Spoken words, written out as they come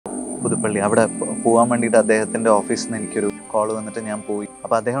പുതുപ്പള്ളി. അവിടെ പോകാൻ വേണ്ടിയിട്ട് അദ്ദേഹത്തിൻ്റെ ഓഫീസിൽ നിന്ന് എനിക്കൊരു കോൾ വന്നിട്ട് ഞാൻ പോയി.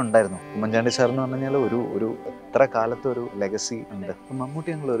 അപ്പോൾ അദ്ദേഹം ഉണ്ടായിരുന്നു. ഉമ്മൻചാണ്ടി സാർ എന്ന് പറഞ്ഞു കഴിഞ്ഞാൽ ഒരു എത്ര കാലത്ത് ഒരു ലെഗസി ഉണ്ട്. മമ്മൂട്ടി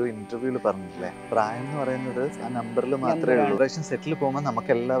ഞങ്ങൾ ഒരു ഇന്റർവ്യൂവിൽ പറഞ്ഞില്ലേ, പ്രായം എന്ന് പറയുന്നത് ആ നമ്പറിൽ മാത്രമേ ഉള്ളൂ. പ്രാവശ്യം സെറ്റിൽ പോകുമ്പോൾ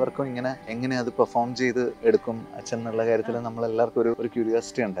നമുക്ക് എല്ലാവർക്കും ഇങ്ങനെ എങ്ങനെ അത് പെർഫോം ചെയ്ത് എടുക്കും അച്ഛൻ എന്നുള്ള കാര്യത്തിൽ നമ്മളെല്ലാവർക്കും ഒരു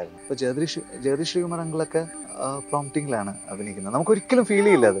ക്യൂരിയോസിറ്റി ഉണ്ടായിരുന്നു. അപ്പോൾ ജഗദീഷ് ശ്രീകുമാർ അങ്കിളൊക്കെ പ്രോംപ്റ്റിംഗിലാണ് അഭിനയിക്കുന്നത്. നമുക്ക് ഒരിക്കലും ഫീൽ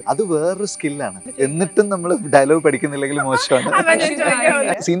ചെയ്യില്ല. അത് വേറൊരു സ്കില്ലാണ്. എന്നിട്ടും നമ്മൾ ഡയലോഗ് പഠിക്കുന്നില്ലെങ്കിൽ മോശമാണ്.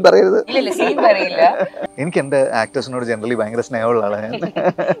 സീൻ പറയരുത്. എനിക്ക് എന്റെ ആക്ടേഴ്സിനോട് ജനറലി ഭയങ്കര സ്നേഹമുള്ള ആളാണ്.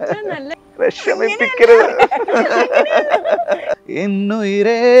 വിഷമിപ്പിക്കരുത്.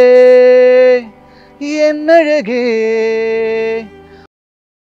 എന്നുയിരേ എന്നഴകേ.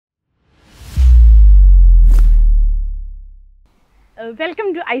 Welcome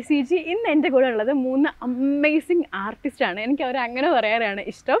to ICG. ഇന്ന് എൻ്റെ കൂടെ ഉള്ളത് 3 അമേസിങ് ആർട്ടിസ്റ്റാണ്. എനിക്ക് അവരെ അങ്ങനെ പറയാനാണ്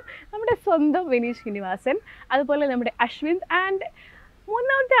ഇഷ്ടം. നമ്മുടെ സ്വന്തം വിനീത് ശ്രീനിവാസൻ, അതുപോലെ നമ്മുടെ അശ്വിന്ത്, ആൻഡ്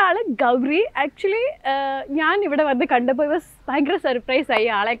മൂന്നാമത്തെ ആൾ ഗൗരി. ആക്ച്വലി ഞാൻ ഇവിടെ വന്ന് കണ്ടപ്പോൾ ഭയങ്കര സർപ്രൈസ് ആയി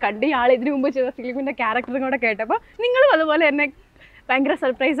ആളെ കണ്ട്. ആൾ ഇതിനു മുമ്പ് ചെയ്ത ഫിലിമിൻ്റെ ക്യാരക്ടറും കൂടെ കേട്ടപ്പോൾ നിങ്ങളും അതുപോലെ തന്നെ ഭയങ്കര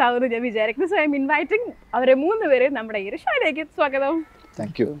സർപ്രൈസ് ആവുമെന്ന് ഞാൻ വിചാരിക്കുന്നു. സോ ഐ എം ഇൻവൈറ്റിംഗ് അവരെ 3 പേര് നമ്മുടെ ഈ ഒരു ഷോയിലേക്ക്. സ്വാഗതം.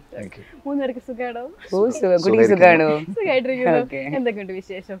 Thank you. 3 പേർക്ക് സുഖമാണോ? സുഖമായിട്ടിരിക്കുന്നു. എന്തൊക്കെയുണ്ട്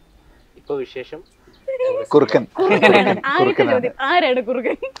വിശേഷം? ഇപ്പൊ വിശേഷം കുറുക്കൻ. ആരാണ്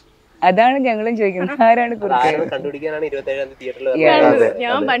കുറുക്കൻ? അതാണ് ഞങ്ങളും ചോദിക്കുന്നത്, ആരാണ് കുറുക്കൻ കണ്ടുപിടിക്കാനാണ് 27-ാം തീയതി തിയേറ്ററിൽ.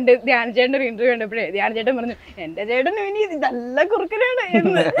 ഞാൻ പണ്ട് ധ്യാനചേട്ടൻ്റെ ഒരു ഇന്റർവ്യൂ കണ്ടപ്പോഴേ ധ്യാനചേട്ടൻ പറഞ്ഞു എന്റെ ചേട്ടൻ ഇനി നല്ല കുറുക്കനാണ്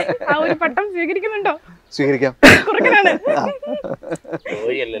എന്ന്. ആ ഒരു പട്ടം സ്വീകരിക്കുന്നുണ്ടോ? സ്വീകരിക്കാം. കുറുക്കനാണ്.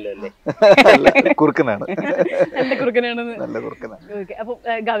 കുറുക്കനാണ്. നല്ല കുറുക്കനാണെന്ന്. നല്ല കുറുക്കനാണ്. ഓക്കെ. അപ്പൊ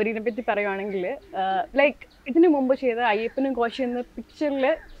ഗൗരീനെ പറ്റി പറയുവാണെങ്കിൽ ലൈക്ക് ഇതിനു മുമ്പ് ചെയ്ത അയ്യപ്പനും കോശി എന്ന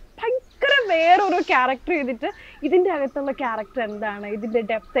പിക്ചറില് ഭയങ്കര വേറൊരു ക്യാരക്ടർ ചെയ്തിട്ട് ഇതിൻ്റെ അകത്തുള്ള ക്യാരക്ടർ എന്താണ്, ഇതിന്റെ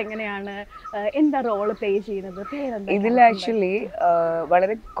ഡെപ്ത് എങ്ങനെയാണ്, എന്താ റോള് പ്ലേ ചെയ്യുന്നത്, പേരെന്താ? ഇതിൽ ആക്ച്വലി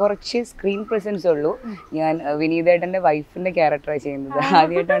വളരെ കുറച്ച് സ്ക്രീൻ പ്രസൻസ് ഉള്ളൂ. ഞാൻ വിനീതേട്ടൻ്റെ വൈഫിൻ്റെ ക്യാരക്ടറാണ് ചെയ്യുന്നത്.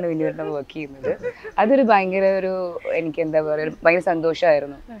 ആദ്യമായിട്ടാണ് വിനീതേട്ടൻ വർക്ക് ചെയ്യുന്നത്. അതൊരു ഭയങ്കര എനിക്ക് എന്താ പറയുക, ഭയങ്കര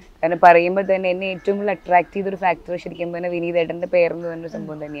സന്തോഷമായിരുന്നു. കാരണം പറയുമ്പോൾ തന്നെ എന്നെ ഏറ്റവും കൂടുതൽ അട്രാക്ട് ചെയ്തൊരു ഫാക്ടർ ശരിക്കും പറഞ്ഞാൽ വിനീതേട്ടൻ്റെ പേരെന്ന് പറഞ്ഞൊരു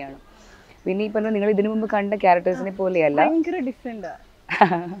സംഭവം തന്നെയാണ്. പിന്നെ ഈ പറഞ്ഞാൽ നിങ്ങൾ ഇതിനു മുമ്പ് കണ്ട ക്യാരക്ടേഴ്സിനെ പോലെയല്ല,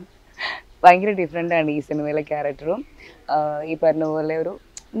 ഭയങ്കര ഡിഫറെൻ്റ് ആണ് ഈ സിനിമയിലെ ക്യാരക്ടറും. ഈ പറഞ്ഞ പോലെ ഒരു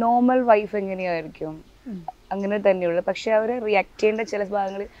നോർമൽ വൈഫ് എങ്ങനെയായിരിക്കും അങ്ങനെ തന്നെയുള്ളൂ. പക്ഷെ അവർ റിയാക്ട് ചെയ്യേണ്ട ചില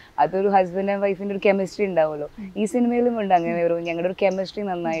ഭാഗങ്ങൾ അതൊരു ഹസ്ബൻഡ് ആൻഡ് വൈഫിൻ്റെ ഒരു കെമിസ്ട്രി ഉണ്ടാവുമല്ലോ. ഈ സിനിമയിലും ഉണ്ട് അങ്ങനെ ഞങ്ങളുടെ ഒരു കെമിസ്ട്രി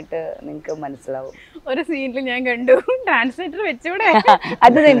നന്നായിട്ട് നിങ്ങൾക്ക് മനസ്സിലാവും. ഒരു സീനിൽ ഞാൻ കണ്ടു ട്രാൻസ്ലേറ്റർ വെച്ചൂടെ.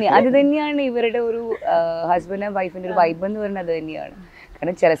 അത് തന്നെയാണ് ഇവരുടെ ഒരു ഹസ്ബൻഡ് ആൻഡ് വൈഫിൻ്റെ ഒരു വൈബ് എന്ന് പറയുന്നത്. അത് തന്നെയാണ്.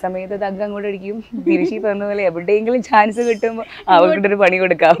 കാരണം ചില സമയത്ത് അത് അങ്ങോട്ട് അടിക്കും, തിരിച്ചു പറഞ്ഞ പോലെ എവിടെയെങ്കിലും ചാൻസ് കിട്ടുമ്പോൾ അവർക്ക് ഒരു പണി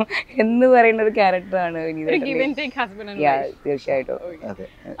കൊടുക്കാം എന്ന് പറയുന്ന ഒരു ക്യാരക്ടറാണ് തീർച്ചയായിട്ടും.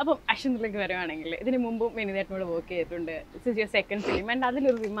 അപ്പം അശ്വിനിലേക്ക് വരുവാണെങ്കിൽ ഇതിന് മുമ്പ് വിനീതേട്ടനോട് വർക്ക് ചെയ്തിട്ടുണ്ട്. This is your second film and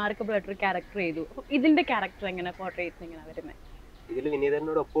അതിലൊരു റിമാർക്കബിൾ ആയിട്ടൊരു ക്യാരക്ടർ ചെയ്തു. അപ്പം ഇതിന്റെ ക്യാരക്ടർ എങ്ങനെ പോർട്രേറ്റ് എങ്ങനെ വരുന്നത്? ഇതിൽ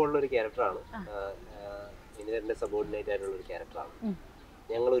വിനീതേട്ടനോട് ഒപ്പമുള്ള ഒരു ക്യാരക്ടറാണ്. വിനീതേട്ടന്റെ സബോർഡിനേറ്റ് ആയിട്ടുള്ള ഒരു ക്യാരക്ടറാണ്.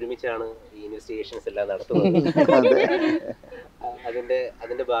 ഞങ്ങൾ ഒരുമിച്ചാണ് ഈ ഇൻവെസ്റ്റിഗേഷൻസ് എല്ലാം നടത്തുന്നത്. അതിന്റെ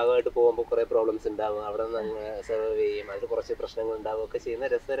ഭാഗമായിട്ട് പോകുമ്പോൾ കുറെ പ്രോബ്ലംസ് ഉണ്ടാവും. അവിടെ നിന്ന് സർവൈവ് ചെയ്യും, അതിൽ കുറച്ച് പ്രശ്നങ്ങൾ ഉണ്ടാവും ഒക്കെ ചെയ്യുന്ന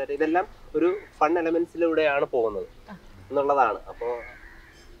രസകരമായിട്ട് ഇതെല്ലാം ഒരു ഫൺ എലമെന്റ്സിലൂടെയാണ് പോകുന്നത് എന്നുള്ളതാണ്. അപ്പോൾ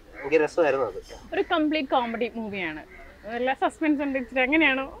ഭയങ്കര രസമായിരുന്നു. അത് ഒരു കംപ്ലീറ്റ് കോമഡി മൂവിയാണ്. സസ്പെൻസ് ഉണ്ട്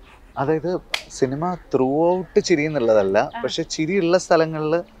എങ്ങനെയാണോ? അതായത് സിനിമ ത്രൂ ഔട്ട് ചിരി എന്നുള്ളതല്ല, പക്ഷെ ചിരിയുള്ള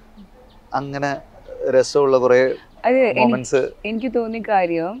സ്ഥലങ്ങളിൽ അങ്ങനെ രസമുള്ള കുറെ മൊമെന്റ്സ്. എനിക്ക് തോന്നിയ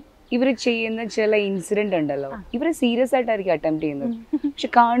കാര്യം ഇവർ ചെയ്യുന്ന ചില ഇൻസിഡന്റ് ഉണ്ടല്ലോ, ഇവര് സീരിയസ് ആയിട്ടായിരിക്കും അറ്റംപ്റ്റ് ചെയ്യുന്നത്, പക്ഷെ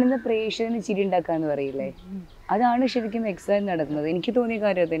കാണുന്ന പ്രേക്ഷകന് ചിരി ഉണ്ടാക്കാന്ന് പറയില്ലേ, അതാണ് ശരിക്കും എക്സാം നടക്കുന്നത്. എനിക്ക് തോന്നിയ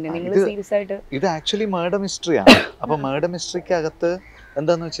കാര്യം തന്നെ. നിങ്ങൾ സീരിയസ് ആയിട്ട് ഇത് ആക്ച്വലി മേർഡർ മിസ്റ്ററിയാണ്. അപ്പൊ മേർഡർ മിസ്റ്ററിക്ക് അകത്ത്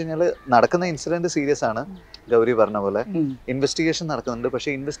എന്താന്ന് വെച്ച് കഴിഞ്ഞാല് നടക്കുന്ന ഇൻസിഡന്റ് സീരിയസ് ആണ്, ഗൗരി പറഞ്ഞ പോലെ ഇൻവെസ്റ്റിഗേഷൻ നടക്കുന്നുണ്ട്.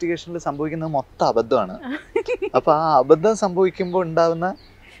 പക്ഷെ ഇൻവെസ്റ്റിഗേഷനിൽ സംഭവിക്കുന്നത് മൊത്തം അബദ്ധമാണ്. അപ്പൊ ആ അബദ്ധം സംഭവിക്കുമ്പോൾ ഉണ്ടാവുന്ന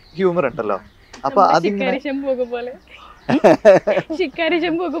ഹ്യൂമർ ഉണ്ടല്ലോ, അപ്പൊ അതിങ്ങനെ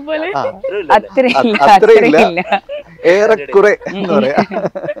ഏറെക്കുറെ എന്താ പറയാ.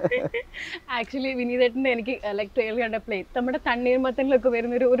 ആക്ച്വലി വിനീതേട്ടൻ്റെ എനിക്ക് ലൈക്ക് ട്രെയിലർ കണ്ടപ്പോഴേ നമ്മുടെ തണ്ണീർമത്തനിലൊക്കെ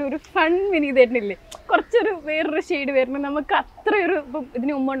വരുന്ന ഒരു ഫൺ വിനീതേട്ടനില്ലേ, കുറച്ചൊരു വേറൊരു ഷെയ്ഡ് വരുന്നത് നമുക്ക് അത്ര ഒരു ഇപ്പം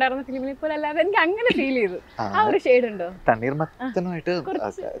ഇതിന് മുമ്പ് ഉണ്ടായിരുന്ന ഫിലിമിനെ പോലെ അല്ലാതെ എനിക്ക് അങ്ങനെ ഫീൽ ചെയ്തു. ആ ഒരു ഷെയ്ഡ് ഉണ്ടോ? തണ്ണീർമത്തനുമായിട്ട്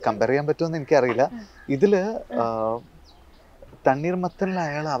കമ്പയർ ചെയ്യാൻ പറ്റുമെന്ന് എനിക്കറിയില്ല. ഇതില് തണ്ണീർമത്തനിൽ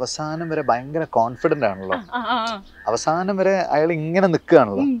അയാൾ അവസാനം വരെ ഭയങ്കര കോൺഫിഡന്റ് ആണല്ലോ. അവസാനം വരെ അയാൾ ഇങ്ങനെ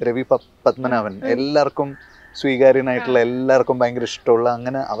നിൽക്കുകയാണല്ലോ. രവി പത്മനാഭൻ എല്ലാവർക്കും സ്വീകാര്യനായിട്ടുള്ള, എല്ലാവർക്കും ഭയങ്കര ഇഷ്ടമുള്ള,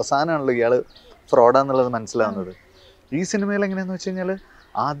 അങ്ങനെ അവസാനമാണല്ലോ ഇയാള് ഫ്രോഡാന്നുള്ളത് മനസ്സിലാവുന്നത്. ഈ സിനിമയിൽ എങ്ങനെയാന്ന് വെച്ച് കഴിഞ്ഞാൽ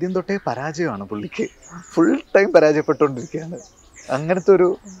ആദ്യം തൊട്ടേ പരാജയമാണ് പുള്ളിക്ക്. Full time പരാജയപ്പെട്ടുകൊണ്ടിരിക്കുകയാണ്. അങ്ങനത്തെ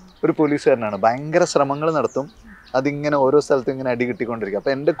ഒരു പോലീസുകാരനാണ്. ഭയങ്കര ശ്രമങ്ങൾ നടത്തും, അതിങ്ങനെ ഓരോ സ്ഥലത്തും ഇങ്ങനെ അടി കിട്ടിക്കൊണ്ടിരിക്കും.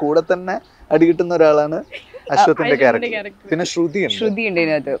 അപ്പൊ എന്റെ കൂടെ തന്നെ അടി കിട്ടുന്ന ഒരാളാണ് അശ്വത്തിന്റെ ക്യാരക്ടർ. പിന്നെ ശ്രുതി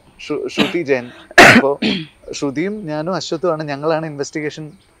ഉണ്ട്, ശ്രുതി ജയൻ. അപ്പോ ശ്രുതിയും ഞാനും അശ്വത്തുമാണ്, ഞങ്ങളാണ് ഇൻവെസ്റ്റിഗേഷൻ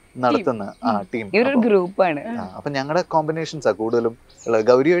നടത്തുന്ന ടീം. ഗ്രൂപ്പാണ്. അപ്പൊ ഞങ്ങളുടെ കോമ്പിനേഷൻസാ കൂടുതലും ഉള്ളത്.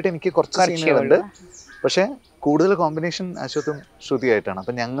 ഗൗരിയായിട്ട് എനിക്ക് കുറച്ച് സീനുകളുണ്ട്, പക്ഷെ കൂടുതൽ കോമ്പിനേഷൻ അശ്വത്തും ശ്രുതിയായിട്ടാണ്.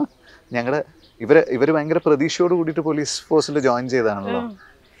 അപ്പൊ ഞങ്ങളുടെ ഇവര് ഭയങ്കര പ്രതീക്ഷയോട് കൂടിയിട്ട് പോലീസ് ഫോഴ്സിൽ ജോയിൻ ചെയ്താണല്ലോ.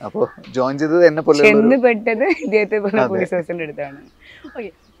 അപ്പോൾ ജോയിൻ ചെയ്തത് എന്നെ പോലെ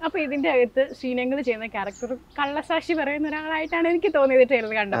അപ്പൊ ഇതിന്റെ അകത്ത് ശ്രീനങ്ങൾ ചെയ്യുന്ന ക്യാരക്ടർ കള്ളസാക്ഷി പറയുന്ന ഒരാളായിട്ടാണ് എനിക്ക് തോന്നിയത്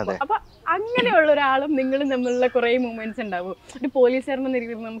ട്രെയിലർ കണ്ടപ്പോൾ. അപ്പൊ അങ്ങനെയുള്ള ഒരാളും നിങ്ങളും തമ്മിലുള്ള കുറെ മൂവ്മെന്റ്സ് ഉണ്ടാവും. ഒരു പോലീസുകാരനെന്ന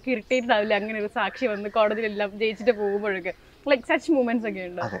രീതിയിൽ നമുക്ക് ഇറിറ്റേറ്റഡ് ആവില്ല അങ്ങനെ ഒരു സാക്ഷി വന്ന് കോടതിയിലെല്ലാം ജയിച്ചിട്ട് പോകുമ്പോഴൊക്കെ? ലൈക് സച്ച് മൂവ്മെന്റ്സ് ഒക്കെ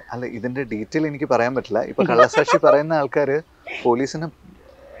ഉണ്ട്. അതെ, അല്ല ഇതിന്റെ ഡീറ്റെയിൽ എനിക്ക് പറയാൻ പറ്റില്ല. ഇപ്പൊ കള്ളസാക്ഷി പറയുന്ന ആൾക്കാര് പോലീസിന്,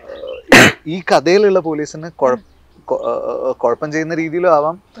 ഈ കഥയിലുള്ള പോലീസിന് കുഴപ്പം ചെയ്യുന്ന രീതിയിലും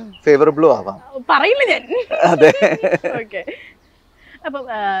ആവാം, ഫേവറബിളും ആവാം, പറയില്ല ഞാൻ. അതെ. ഓക്കെ. അപ്പം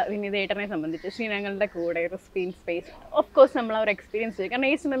വിനീത് ഏട്ടനെ സംബന്ധിച്ച് ശ്രീനങ്ങളുടെ കൂടെ ഒരു സ്ക്രീൻ സ്പേസ് ഓഫ് കോഴ്സ് നമ്മൾ ആ ഒരു എക്സ്പീരിയൻസ് ചെയ്യും. കാരണം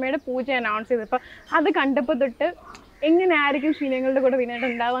ഈ സിനിമയുടെ പൂജ അനൗൺസ് ചെയ്തപ്പോൾ അത് കണ്ടപ്പോൾ തൊട്ട് എങ്ങനെ ആയിരിക്കും ശ്രീനങ്ങളുടെ കൂടെ വിനീത്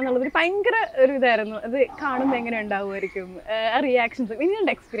ഉണ്ടാവുക എന്നുള്ളത് ഭയങ്കര ഒരു ഇതായിരുന്നു. അത് കാണുമ്പോൾ എങ്ങനെ ഉണ്ടാവുമായിരിക്കും റിയാക്ഷൻസ്?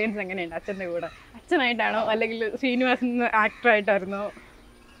 വിനീതിൻ്റെ എക്സ്പീരിയൻസ് എങ്ങനെയുണ്ട് അച്ഛൻ്റെ കൂടെ? അച്ഛനായിട്ടാണോ അല്ലെങ്കിൽ ശ്രീനിവാസൻ ആക്ടറായിട്ടായിരുന്നോ?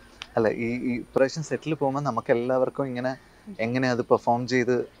 അല്ല, ഈ പ്രാവശ്യം സെറ്റിൽ പോകുമ്പോൾ നമുക്ക് എല്ലാവർക്കും ഇങ്ങനെ എങ്ങനെ അത് പെർഫോം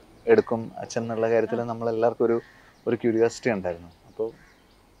ചെയ്ത് എടുക്കും അച്ഛൻ എന്നുള്ള കാര്യത്തിൽ നമ്മളെല്ലാവർക്കും ഒരു ക്യൂരിയോസിറ്റി ഉണ്ടായിരുന്നു. അപ്പോൾ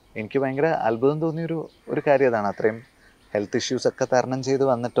എനിക്ക് ഭയങ്കര അത്ഭുതം തോന്നിയൊരു കാര്യം അതാണ്. അത്രയും ഹെൽത്ത് ഇഷ്യൂസ് ഒക്കെ തരണം ചെയ്ത്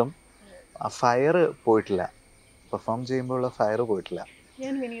വന്നിട്ടും ആ ഫയർ പോയിട്ടില്ല, പെർഫോം ചെയ്യുമ്പോൾ ഉള്ള ഫയർ പോയിട്ടില്ല.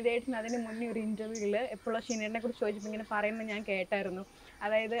 ഞാൻ വിനീതേട്ടൻ അതിന് മുന്നേ ഒരു ഇൻ്റർവ്യൂവിൽ എപ്പോഴും ഷീനേട്ടിനെ കുറിച്ച് ചോദിച്ചപ്പോൾ ഇങ്ങനെ പറയുന്നത് ഞാൻ കേട്ടായിരുന്നു.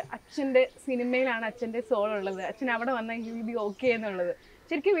 അതായത് അച്ഛൻ്റെ സിനിമയിലാണ് അച്ഛൻ്റെ സോൾ ഉള്ളത്, അച്ഛൻ അവിടെ വന്നാൽ യു വിൽ ബി ഓക്കെ എന്നുള്ളത്.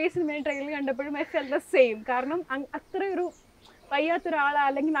 ശരിക്കും ഈ സിനിമയുടെ trailer കണ്ടപ്പോഴും I felt the same. കാരണം അത്ര ഒരു വയ്യാത്തൊരാളാ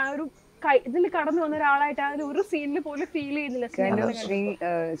അല്ലെങ്കിൽ ആ ഒരു ഇതിൽ കടന്നു വന്ന ഒരാളായിട്ട് അതിൽ ഒരു സീനിൽ പോലും ഫീൽ ചെയ്യുന്നില്ല.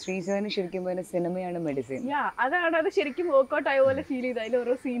 ശ്രീസാന് ശരിക്കും പോലെ സിനിമയാണ് മെഡിസിൻ. അതാണ്, അത് ശരിക്കും വർക്ക്ഔട്ട് ആയ പോലെ ഫീൽ ചെയ്ത് അതിൽ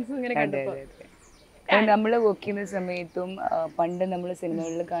ഓരോ സീൻസും ഇങ്ങനെ കണ്ടപ്പോൾ. നമ്മൾ വർക്ക് ചെയ്യുന്ന സമയത്തും പണ്ട് നമ്മൾ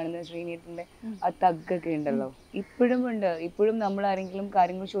സിനിമകളിൽ കാണുന്ന ശ്രീനീട്ടിന്റെ ആ തഗ്ഗൊക്കെ ഉണ്ടല്ലോ, ഇപ്പോഴും ഉണ്ട്. ഇപ്പോഴും നമ്മൾ ആരെങ്കിലും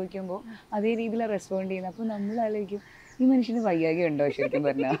കാര്യങ്ങൾ ചോദിക്കുമ്പോൾ അതേ രീതിയിൽ റെസ്പോണ്ട് ചെയ്യുന്നത്. അപ്പോൾ നമ്മൾ ആലോചിക്കും ഈ മനുഷ്യന് വയ്യാകെ ഉണ്ടോ ശരിക്കും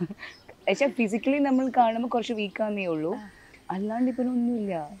പറഞ്ഞാൽ. പക്ഷെ ഫിസിക്കലി നമ്മൾ കാണുമ്പോൾ കുറച്ച് വീക്കാന്നേ ഉള്ളൂ, അല്ലാണ്ട് ഇപ്പൊ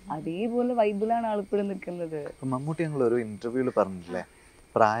ഒന്നുമില്ല. അതേപോലെ വൈബിളാണ് ആളിപ്പോഴും നിൽക്കുന്നത്. മമ്മൂട്ടി ഞങ്ങൾ ഒരു ഇന്റർവ്യൂല് പറഞ്ഞില്ലേ,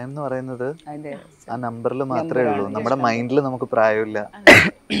 പ്രായം എന്ന് പറയുന്നത് ആ നമ്പറിൽ മാത്രമേ ഉള്ളൂ, നമ്മുടെ മൈൻഡിൽ നമുക്ക് പ്രായമില്ല.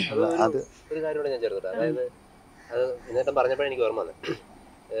 അത് ഒരു കാര്യം ഞാൻ ചേർത്തിട്ട്, അതായത് അത് ഇന്നേട്ടം പറഞ്ഞപ്പോഴേ എനിക്ക് ഓർമ്മ വന്നത്,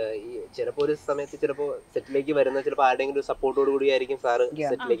 ഈ ചിലപ്പോൾ ഒരു സമയത്ത് ചിലപ്പോൾ സെറ്റിലേക്ക് വരുന്നത് ചിലപ്പോൾ ആരുടെയെങ്കിലും ഒരു സപ്പോർട്ടോട് കൂടി ആയിരിക്കും സാറ്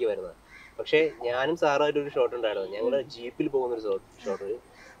സെറ്റിലേക്ക് വരുന്നത്. പക്ഷേ ഞാനും സാറുമായിട്ട് ഒരു ഷോട്ട് ഉണ്ടായിരുന്നു. ഞങ്ങൾ ജീപ്പിൽ പോകുന്നൊരു ഷോട്ട്, ഒരു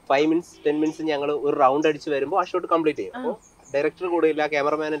 5 minutes 10 minutes ഞങ്ങൾ ഒരു റൗണ്ട് അടിച്ച് വരുമ്പോൾ ആ ഷോട്ട് കംപ്ലീറ്റ് ചെയ്യും. അപ്പോൾ ഡയറക്ടർ കൂടെ ഇല്ല,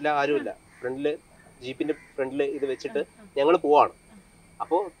 ക്യാമറമാൻ ഇല്ല, ആരുമില്ല. ഫ്രണ്ടില് ജീപ്പിന്റെ ഫ്രണ്ടിൽ ഇത് വെച്ചിട്ട് ഞങ്ങൾ പോവാണ്.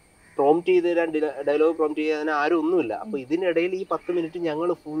 അപ്പോൾ പ്രോംപ്റ്റ് ചെയ്ത് തരാൻ, ഡയലോഗ് പ്രോംപ്റ്റ് ചെയ്യാൻ ആരും ഒന്നുമില്ല. അപ്പോൾ ഇതിനിടയിൽ ഈ 10 minute ഞങ്ങൾ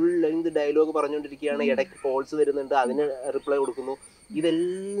ഫുൾ ലെങ്ത് ഡയലോഗ് പറഞ്ഞുകൊണ്ടിരിക്കുകയാണ്. ഇടയ്ക്ക് കോൾസ് വരുന്നുണ്ട്, അതിന് റിപ്ലൈ കൊടുക്കുന്നു,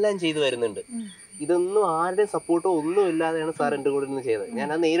 ഇതെല്ലാം ചെയ്തു വരുന്നുണ്ട്. ഇതൊന്നും ആരുടെയും സപ്പോർട്ടോ ഒന്നും ഇല്ലാതെയാണ് സാർ എൻ്റെ കൂടെ നിന്ന് ചെയ്തത്. ഞാൻ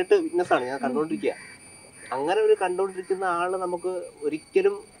അത് നേരിട്ട് വിറ്റ്നസ്സാണ്, ഞാൻ കണ്ടുകൊണ്ടിരിക്കുക. അങ്ങനെ ഒരു കണ്ടുകൊണ്ടിരിക്കുന്ന ആള് നമുക്ക്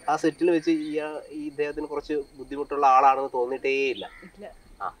ഒരിക്കലും ആ സെറ്റിൽ വെച്ച് ഈ ഇദ്ദേഹത്തിന് കുറച്ച് ബുദ്ധിമുട്ടുള്ള ആളാണെന്ന് തോന്നിയിട്ടേ ഇല്ല.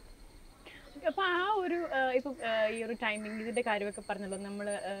 അപ്പൊ ആ ഒരു ഇപ്പം ഈ ഒരു ടൈമിംഗ് ഇതിന്റെ കാര്യമൊക്കെ പറഞ്ഞല്ലോ, നമ്മൾ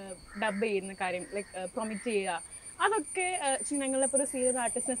ഡബ് ചെയ്യുന്ന കാര്യം, ലൈക്ക് പ്രൊമിറ്റ് ചെയ്യുക, അതൊക്കെ ഞങ്ങളിപ്പോൾ ഒരു സീരിയൽ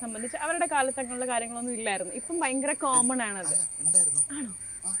ആർട്ടിസ്റ്റിനെ സംബന്ധിച്ച് അവരുടെ കാലത്ത് അങ്ങനെയുള്ള കാര്യങ്ങളൊന്നും ഇല്ലായിരുന്നു. ഇപ്പം ഭയങ്കര കോമൺ ആണത്. ആണോ?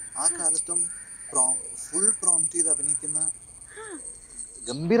 ആ കാലത്തും ഫുൾ പ്രോംപ്റ്റ് ചെയ്ത് അഭിനയിക്കുന്ന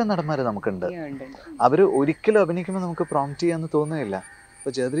ഗംഭീര നടന്മാര് നമുക്കുണ്ട്. അവര് ഒരിക്കലും അഭിനയിക്കുമ്പോൾ നമുക്ക് പ്രോംപ്റ്റ് ചെയ്യാന്ന് തോന്നുകയില്ല.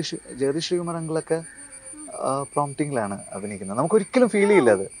 ഇപ്പൊ ജഗദീഷ് ശ്രീകുമാർ അങ്കിളൊക്കെ പ്രോംപ്റ്റിങ്ങിലാണ് അഭിനയിക്കുന്നത്, നമുക്ക് ഒരിക്കലും ഫീൽ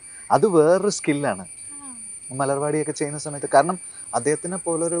ചെയ്യില്ല. അത് വേറൊരു സ്കില്ലാണ് മലർവാടിയൊക്കെ ചെയ്യുന്ന സമയത്ത്. കാരണം അദ്ദേഹത്തിനെ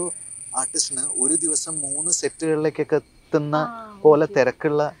പോലൊരു ആർട്ടിസ്റ്റിന് ഒരു ദിവസം 3 സെറ്റുകളിലേക്കൊക്കെ എത്തുന്ന പോലെ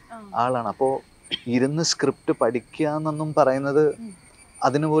തിരക്കുള്ള ആളാണ്. അപ്പോൾ ഇരുന്ന് സ്ക്രിപ്റ്റ് പഠിക്കുക എന്നൊന്നും പറയുന്നത്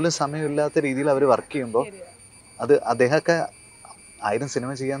അതിനുപോലും സമയമില്ലാത്ത രീതിയിൽ അവർ വർക്ക് ചെയ്യുമ്പോൾ അത് അദ്ദേഹമൊക്കെ 1000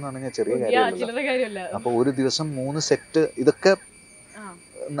 സിനിമ ചെയ്യാന്ന് പറഞ്ഞാൽ ചെറിയ കാര്യമല്ല. അപ്പൊ ഒരു ദിവസം 3 സെറ്റ് ഇതൊക്കെ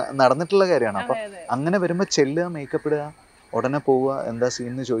നടന്നിട്ടുള്ള കാര്യമാണ്. അപ്പൊ അങ്ങനെ വരുമ്പോ ചെല്ലുക, മേക്കപ്പ് ഇടുക, ഉടനെ പോവുക, എന്താ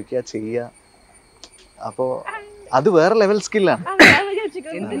സീന്ന് ചോദിക്കുക, ചെയ്യുക. അപ്പോ അത് വേറെ ലെവൽ സ്കില്ലാണ്.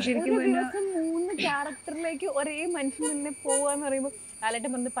 3 ക്യാരക്ടറിലേക്ക് ഒരേ മനുഷ്യൻ തന്നെ പോവാന്ന് പറയുമ്പോൾ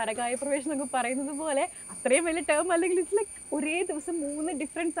കാലഘട്ടം പറഞ്ഞ് പരകായ പ്രവേശനം എന്നൊക്കെ പറയുന്നത് പോലെ അത്രയും വലിയ ടേം അല്ലെങ്കിൽ ഇറ്റ്സ് ലൈക്ക് ഒരേ ദിവസം 3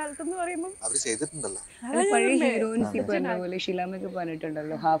 ഡിഫറെന്റ് സ്ഥലത്തെന്ന് പറയുമ്പോൾ അവർ ചെയ്തിട്ടുണ്ടല്ലോ. പഴയ ഹീറോയിൻസ് പറഞ്ഞ പോലെ ഷിലാമൊക്കെ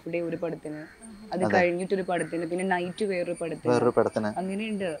പറഞ്ഞിട്ടുണ്ടല്ലോ, ഹാഫ് ഡേ ഒരു പടത്തിന്, അത് കഴിഞ്ഞിട്ടൊരു പടത്തിന്, പിന്നെ നൈറ്റ് വേറൊരു പടത്തിന്,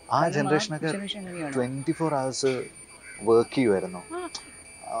 അങ്ങനെയുണ്ട്. ആ ജനറേഷനൊക്കെ 24 hours വർക്ക് ചെയ്യുമായിരുന്നു.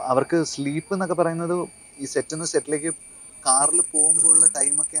 അവർക്ക് സ്ലീപ്പ് എന്നൊക്കെ പറയുന്നത് ഈ സെറ്റിൽ നിന്ന് സെറ്റിലേക്ക് കാറിൽ പോകുമ്പോഴുള്ള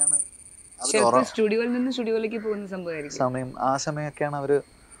ടൈമൊക്കെയാണ് സ്റ്റുഡിയോയിൽ നിന്ന് സ്റ്റുഡിയോയിലേക്ക് പോകുന്ന സംഭവമായിരിക്കും ആ സമയമൊക്കെയാണ് അവർ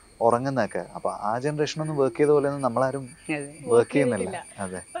ഉറങ്ങുന്നതൊക്കെ. അപ്പൊ ആ ജനറേഷനൊന്നും വർക്ക് ചെയ്ത പോലെ ഒന്നും നമ്മളാരും വർക്ക് ചെയ്യുന്നില്ല.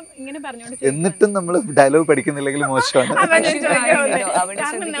 അതെ, എന്നിട്ടും നമ്മൾ ഡയലോഗ് പഠിക്കുന്നില്ലെങ്കിൽ മോശമാണ്.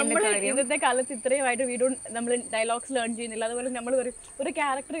 നമ്മൾ ഇന്നത്തെ കാലത്ത് ഇത്രയുമായിട്ട് വീണ്ടും നമ്മൾ ഡയലോഗ്സ് ലേൺ ചെയ്യുന്നില്ല. അതുപോലെ നമ്മൾ ഒരു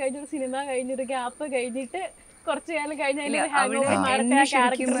ക്യാരക്ടർ കഴിഞ്ഞ ഒരു സിനിമ കഴിഞ്ഞൊരു ഗ്യാപ്പ് കഴിഞ്ഞിട്ട് കുറച്ചു കാലം കഴിഞ്ഞാൽ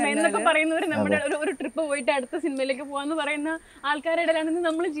എന്നൊക്കെ പറയുന്നവർ നമ്മുടെ ഒരു ട്രിപ്പ് പോയിട്ട് അടുത്ത സിനിമയിലേക്ക് പോവാന്ന് പറയുന്ന ആൾക്കാരുടെ ഇടയിലാണ്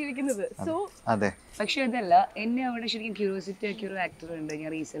നമ്മൾ ജീവിക്കുന്നത്. സോ പക്ഷെ അതല്ല, എന്നെ അവിടെ ശരിക്കും ക്യൂരിയോസിറ്റി ആക്കിയ ഒരു ആക്ടർ ഉണ്ട്. ഞാൻ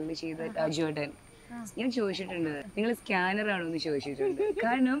റീസെന്റ് ചെയ്ത ജോർഡൻ. ഞാൻ ചോദിച്ചിട്ടുണ്ട് നിങ്ങൾ സ്കാനർ ആണോ എന്ന് ചോദിച്ചിട്ടുണ്ട്.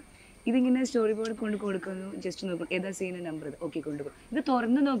 കാരണം ഇതിങ്ങനെ സ്റ്റോറി ബോർഡ് കൊണ്ട് കൊടുക്കുന്നു, ജസ്റ്റ് നോക്കും ഏതാ സീൻ നമ്പർ, ഓക്കെ കൊണ്ടുപോകും. ഇത്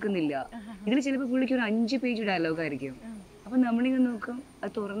തുറന്നു നോക്കുന്നില്ല. ഇതിൽ ചിലപ്പോൾ പുള്ളിക്ക് ഒരു 5 പേജ് ഡയലോഗ് ആയിരിക്കും. അപ്പൊ നമ്മളിങ്ങനെ നോക്കും,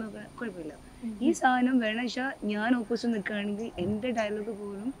 അത് തുറന്നു നോക്കാൻ കുഴപ്പമില്ല. ഈ സാധനം വേണം വെച്ചാൽ ഞാൻ ഓപ്പോസിറ്റ് നിൽക്കുകയാണെങ്കിൽ എന്റെ ഡയലോഗ്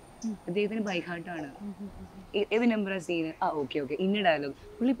പോലും അദ്ദേഹത്തിന് ബൈ ഹാർട്ടാണ്. ഏത് നമ്പറാ സീന്, ആ ഓക്കെ ഓക്കെ ഇന്ന ഡയലോഗ്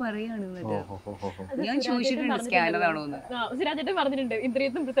പുള്ളി പറയാണ്. എന്നിട്ട് ഞാൻ ചോദിച്ചിട്ടുണ്ട് സ്കാനർ ആണോ എന്ന്.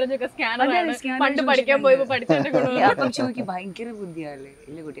 അപ്പം ചോദിക്കും ഭയങ്കര ബുദ്ധിയല്ലേ?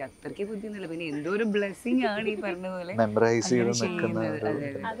 ഇല്ല കുട്ടി അത്രയ്ക്ക് ബുദ്ധിയൊന്നുമില്ല, പിന്നെ എന്തോ ഒരു ബ്ലെസ്സിങ് ആണ് ഈ പറഞ്ഞ പോലെ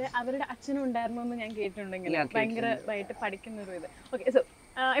അത് അവരുടെ അച്ഛനും ഉണ്ടായിരുന്നു എന്ന് ഞാൻ കേട്ടിട്ടുണ്ടെങ്കിൽ ഭയങ്കരമായിട്ട് പഠിക്കുന്ന ഒരു ഇത്. ഓക്കെ, സോ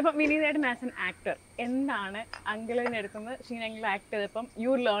ഇപ്പം വിനീതേട്ടൻ ആസ് എൻ ആക്ടർ എന്താണ് അങ്കിളിനെ എടുക്കുന്നത് ഷീനങ്കിൾ ആക്ട് ചെയ്തപ്പം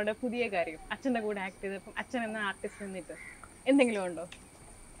യു ലേൺഡ് പുതിയ കാര്യം, അച്ഛൻ്റെ കൂടെ ആക്ട് ചെയ്തപ്പം അച്ഛൻ എന്ന ആർട്ടിസ്റ്റ് എന്നിട്ട് എന്തെങ്കിലും ഉണ്ടോ?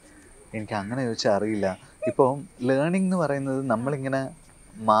 എനിക്ക് അങ്ങനെ ചോദിച്ചാൽ അറിയില്ല. ഇപ്പം ലേണിംഗ് എന്ന് പറയുന്നത് നമ്മളിങ്ങനെ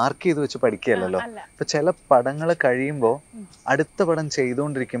മാർക്ക് ചെയ്ത് വെച്ച് പഠിക്കുകയല്ലോ. ഇപ്പൊ ചില പടങ്ങൾ കഴിയുമ്പോൾ അടുത്ത പടം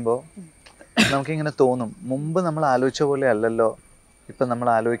ചെയ്തുകൊണ്ടിരിക്കുമ്പോൾ നമുക്കിങ്ങനെ തോന്നും, മുമ്പ് നമ്മൾ ആലോചിച്ച പോലെ അല്ലല്ലോ ഇപ്പം നമ്മൾ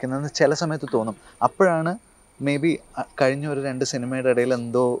ആലോചിക്കുന്നത് ചില സമയത്ത് തോന്നും. അപ്പോഴാണ് മേ ബി കഴിഞ്ഞ ഒരു 2 സിനിമയുടെ ഇടയിൽ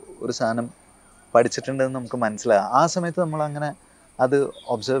എന്തോ ഒരു സാധനം പഠിച്ചിട്ടുണ്ടെന്ന് നമുക്ക് മനസ്സിലാകും. ആ സമയത്ത് നമ്മളങ്ങനെ അത്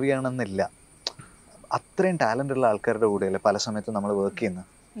ഒബ്സർവ് ചെയ്യണമെന്നില്ല. അത്രയും ടാലൻ്റ് ഉള്ള ആൾക്കാരുടെ കൂടെയല്ലേ പല സമയത്തും നമ്മൾ വർക്ക് ചെയ്യുന്നത്.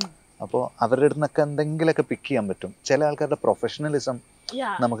 അപ്പോൾ അവരുടെ അടുത്ത് നിന്നൊക്കെ എന്തെങ്കിലുമൊക്കെ പിക്ക് ചെയ്യാൻ പറ്റും. ചില ആൾക്കാരുടെ പ്രൊഫഷണലിസം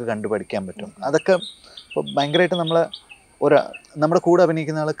നമുക്ക് കണ്ടുപഠിക്കാൻ പറ്റും. അതൊക്കെ ഇപ്പോൾ ഭയങ്കരമായിട്ട് നമ്മുടെ കൂടെ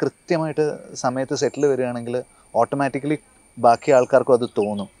അഭിനയിക്കുന്ന ആൾ കൃത്യമായിട്ട് സമയത്ത് സെറ്റിൽ വരികയാണെങ്കിൽ ഓട്ടോമാറ്റിക്കലി ബാക്കി ആൾക്കാർക്കും അത്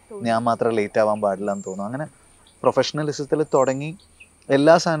തോന്നും, ഞാൻ മാത്രം ലേറ്റ് ആവാൻ പാടില്ല എന്ന് തോന്നും. അങ്ങനെ പ്രൊഫഷണലിസത്തിൽ തുടങ്ങി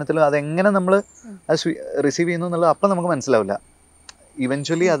എല്ലാ സാധനത്തിലും അതെങ്ങനെ നമ്മൾ റിസീവ് ചെയ്യുന്നു എന്നുള്ളത് അപ്പം നമുക്ക് മനസ്സിലാവില്ല.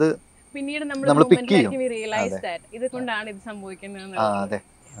 ഇവൻച്വലി അത് പിന്നീട് നമ്മൾ പിക്ക് ചെയ്യും. അതെ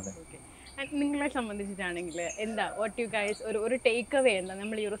അതെ. നിങ്ങളെ സംബന്ധിച്ചിട്ടാണെങ്കിൽ എന്താ വാട്ട് യു ഗൈസ് ഒരു ടേക്ക് അവേ എന്താ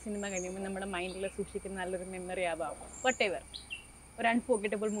നമ്മൾ ഈ ഒരു സിനിമ കഴിയുമ്പോൾ നമ്മുടെ മൈൻഡിൽ സൂക്ഷിക്കുന്ന നല്ലൊരു മെമ്മറി ആവാം, വട്ട് എവർ ഒരു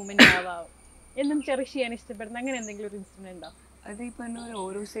അൺഫോർഗറ്റബിൾ മൂമെന്റ് ആവാം, എന്നും ചെറിഷ് ചെയ്യാൻ ഇഷ്ടപ്പെടുന്ന അങ്ങനെ എന്തെങ്കിലും ഒരു ഇൻസിഡന്റ് ഉണ്ടോ? അത് ഈ പറഞ്ഞ പോലെ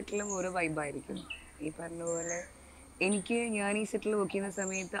ഓരോ സെറ്റിലും ഓരോ വൈബായിരിക്കും. ഈ പറഞ്ഞ പോലെ ഞാൻ ഈ സെറ്റിൽ വർക്ക് ചെയ്യുന്ന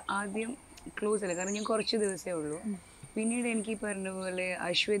സമയത്ത് ആദ്യം ക്ലോസ് അല്ല, കാരണം ഞാൻ കുറച്ച് ദിവസമേ ഉള്ളൂ. പിന്നീട് എനിക്ക് ഈ പറഞ്ഞ പോലെ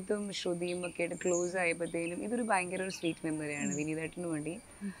അശ്വത്തും ശ്രുതിയും ഒക്കെ ആയിട്ട് ക്ലോസ് ആയപ്പോഴത്തേനും ഇതൊരു ഭയങ്കര ഒരു സ്വീറ്റ് മെമ്മറിയാണ് വിനീതേട്ടന് വേണ്ടി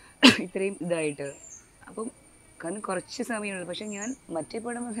ഇത്രയും ഇതായിട്ട്. അപ്പം കാരണം കുറച്ച് സമയമുള്ളൂ. പക്ഷെ ഞാൻ മറ്റേ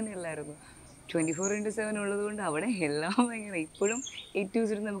പടം അങ്ങനെയല്ലായിരുന്നു, 24/7 ഉള്ളത് കൊണ്ട് അവിടെ എല്ലാം ഭയങ്കര ഇപ്പോഴും 8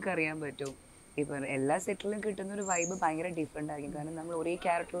 ദിവസം നമുക്കറിയാൻ പറ്റും. ഇപ്പം എല്ലാ സെറ്റിലും കിട്ടുന്ന ഒരു വൈബ് ഭയങ്കര ഡിഫറെൻ്റ് ആയിരിക്കും. കാരണം നമ്മൾ ഒരേ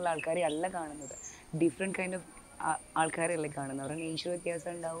ക്യാരക്ടറുള്ള ആൾക്കാരെ അല്ല കാണുന്നത്, ഡിഫറെൻറ്റ് കൈൻഡ് ഓഫ് ആൾക്കാരല്ലേ കാണുന്നത്. അവരുടെ നേച്ചർ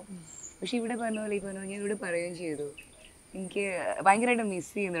വ്യത്യാസം ഉണ്ടാവും. പക്ഷെ ഇവിടെ പറഞ്ഞ പോലെ ഞാൻ ഇവിടെ പറയുകയും ചെയ്തു, എനിക്ക് ഭയങ്കരമായിട്ട്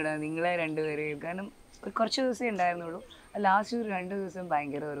മിസ് ചെയ്യുന്നുണ്ടാ നിങ്ങളെ രണ്ടുപേരെയും. കാരണം കുറച്ച് ദിവസമേ ഉണ്ടായിരുന്നുള്ളൂ, ലാസ്റ്റ് ഒരു 2 ദിവസം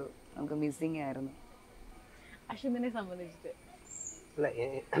ഭയങ്കര ഒരു നമുക്ക് മിസ്സിങ് ആയിരുന്നു. അശ്വിനെ സംബന്ധിച്ചിട്ട് അല്ല,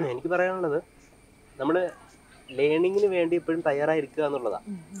 എനിക്ക് പറയാനുള്ളത് നമ്മൾ ലേണിങ്ങിന് വേണ്ടി എപ്പോഴും തയ്യാറായിരിക്കുക എന്നുള്ളതാണ്.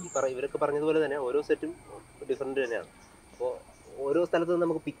 ഇവരൊക്കെ പറഞ്ഞതുപോലെ തന്നെ ഓരോ സെറ്റും ഡിഫറെൻ്റ് തന്നെയാണ്. അപ്പോൾ ഓരോ സ്ഥലത്ത് നിന്ന്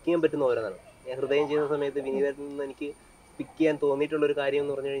നമുക്ക് പിക്ക് ചെയ്യാൻ പറ്റുന്ന ഓരോന്നാണ്. ഞാൻ ഹൃദയം ചെയ്യുന്ന സമയത്ത് വിനീതത്തിൽ നിന്ന് എനിക്ക് പിക്ക് ചെയ്യാൻ തോന്നിയിട്ടുള്ളൊരു കാര്യം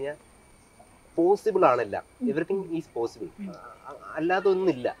എന്ന് പറഞ്ഞു കഴിഞ്ഞാൽ പോസിബിൾ ആണല്ല, എവറിത്തിങ് ഈസ് പോസിബിൾ, അല്ലാതെ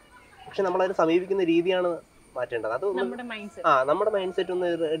ഒന്നുമില്ല. പക്ഷെ നമ്മളതിനെ സമീപിക്കുന്ന രീതിയാണ് മാറ്റേണ്ടത്. അത് നമ്മുടെ മൈൻഡ് സെറ്റ് ഒന്ന്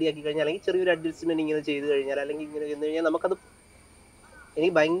റെഡിയാക്കി കഴിഞ്ഞാൽ, അല്ലെങ്കിൽ ചെറിയൊരു അഡ്ജസ്റ്റ്മെന്റ് ഇങ്ങനെ ചെയ്ത് കഴിഞ്ഞാൽ, അല്ലെങ്കിൽ ഇങ്ങനെ ചെന്ന് കഴിഞ്ഞാൽ നമുക്കത്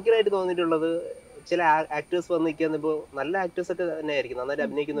എനിക്ക് ഭയങ്കരമായിട്ട് തോന്നിയിട്ടുള്ളത് ചില ആക്ടേഴ്സ് വന്ന് നിൽക്കുമ്പോൾ നല്ല ആക്ടേഴ്സ് ഒക്കെ തന്നെ ആയിരിക്കും, നന്നായിട്ട്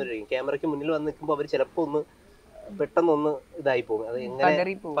അഭിനയിക്കുന്നവരായിരിക്കും. ക്യാമറയ്ക്ക് മുന്നിൽ വന്ന് നിൽക്കുമ്പോൾ അവർ ചിലപ്പോൾ ഒന്ന് പെട്ടെന്നൊന്ന് ഇതായി പോകും, അത്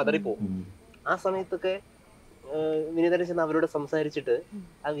എങ്ങനെ പതറിപ്പോകും. ആ സമയത്തൊക്കെ വിനീതേട്ടൻ ചെന്ന് അവരോട് സംസാരിച്ചിട്ട്,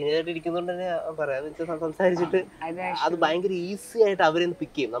 ആ വിനീതേട്ടൻ ഇരിക്കുന്നതുകൊണ്ട് തന്നെ പറയാം, സംസാരിച്ചിട്ട് അത് ഭയങ്കര ഈസി ആയിട്ട് അവരെ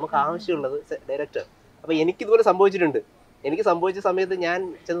പിക്ക് ചെയ്യും. നമുക്ക് ആവശ്യമുള്ളത് ഡയറക്ടർ. അപ്പൊ എനിക്കിതുപോലെ സംഭവിച്ചിട്ടുണ്ട്. എനിക്ക് സംഭവിച്ച സമയത്ത് ഞാൻ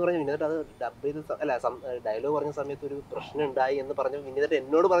ചെന്ന് പറഞ്ഞു, വിനീതേട്ടൻ അത് ഡബ് ചെയ്ത് അല്ല ഡയലോഗ് പറഞ്ഞ സമയത്ത് ഒരു പ്രശ്നം ഉണ്ടായി എന്ന് പറഞ്ഞു. വിനീതേട്ടൻ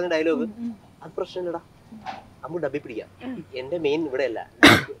എന്നോട് പറഞ്ഞ ഡയലോഗ്, അത് പ്രശ്നമില്ലടാ, നമുക്ക് ഡബി പിടിക്കാം, എന്റെ മെയിൻ ഇവിടെ അല്ല,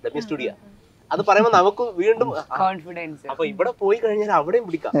 ഡബി സ്റ്റുഡിയോ. അത് പറയുമ്പോ നമുക്ക് വീണ്ടും കോൺഫിഡൻസ്. അപ്പൊ ഇവിടെ പോയി കഴിഞ്ഞാൽ അവിടെയും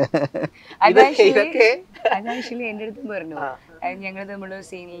പിടിക്കാം. ആക്ച്വലി എന്റെ അടുത്തും പറഞ്ഞു, ഞങ്ങൾ തമ്മിലുള്ള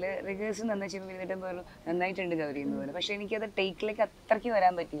സീനിൽ റിഹേഴ്സൽ നന്നായി ചെയ്യുമ്പോൾ വിനീതേട്ടൻ പറഞ്ഞു നന്നായിട്ടുണ്ട് ഗൗരി എന്ന് പറഞ്ഞു. പക്ഷെ എനിക്കത് ടേക്കിലേക്ക് അത്രയ്ക്ക്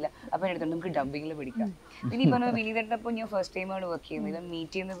വരാൻ പറ്റില്ല. അപ്പോൾ എടുത്തോണ്ട് നമുക്ക് ഡബിങ്ങിൽ പിടിക്കാം. പിന്നെ ഈ പറഞ്ഞ വിനീതേട്ടനപ്പോൾ ഞാൻ ഫസ്റ്റ് ടൈമാണ് വർക്ക് ചെയ്യുന്നത്. ഇത്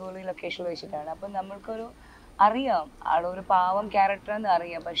മീറ്റ് ചെയ്യുന്ന പോലെ ലൊക്കേഷനിൽ വെച്ചിട്ടാണ്. അപ്പം നമ്മൾക്കൊരു അറിയാം ആളൊരു പാവം ക്യാരക്ടറാന്ന്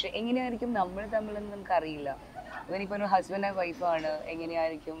അറിയാം. പക്ഷെ എങ്ങനെയായിരിക്കും നമ്മൾ തമ്മിലെന്ന് നമുക്ക് അറിയില്ല. ഇവനിപ്പോൾ ഒരു ഹസ്ബൻഡ് ആൻഡ് വൈഫാണ്,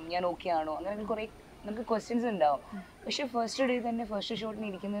 എങ്ങനെയായിരിക്കും, ഞാൻ ഓക്കെ ആണോ, അങ്ങനെ കുറേ നമുക്ക് ക്വസ്റ്റ്യൻസ് ഉണ്ടാവും. പക്ഷെ ഫസ്റ്റ് ഡേ തന്നെ ഫസ്റ്റ് ഷോട്ടിന്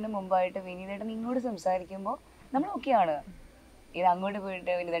ഇരിക്കുന്നതിന് മുമ്പായിട്ട് വിനീതേട്ടൻ ഇങ്ങോട്ട് സംസാരിക്കുമ്പോൾ നമ്മൾ ഓക്കെയാണ്. ഇത് അങ്ങോട്ട്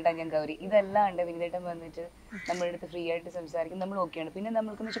പോയിട്ട് വിനീതേട്ടൻ ഞാൻ ഗൗരി ഇതല്ലാണ്ട് വിനീതേട്ടൻ വന്നിട്ട് നമ്മുടെ അടുത്ത് ഫ്രീ ആയിട്ട് സംസാരിക്കും, നമ്മൾ ഓക്കെയാണ്. പിന്നെ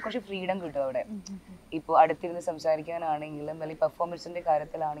നമ്മൾക്ക് വെച്ചാൽ കുറച്ച് ഫ്രീഡം കിട്ടും അവിടെ. ഇപ്പോൾ അടുത്തിരുന്ന് സംസാരിക്കാനാണെങ്കിലും അല്ലെങ്കിൽ പെർഫോമൻസിന്റെ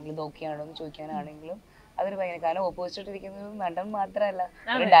കാര്യത്തിലാണെങ്കിലും ഇത് ഓക്കെ ആണോ എന്ന് ചോദിക്കാനാണെങ്കിലും അതൊരു ഭയങ്കര, കാരണം ഓപ്പോസിറ്റ് ഇരിക്കുന്നത് നടൻ മാത്രമല്ല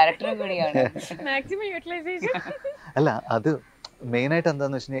ഡയറക്ടറും കൂടിയാണ്. അല്ല അത് മെയിനായിട്ട്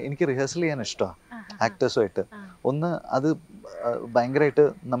എന്താന്ന് വെച്ച് കഴിഞ്ഞാൽ എനിക്ക് റിഹേഴ്സൽ ചെയ്യാൻ ഇഷ്ടമാണ് ആക്ടേഴ്സുമായിട്ട്. ഒന്ന് അത് ഭയങ്കരമായിട്ട്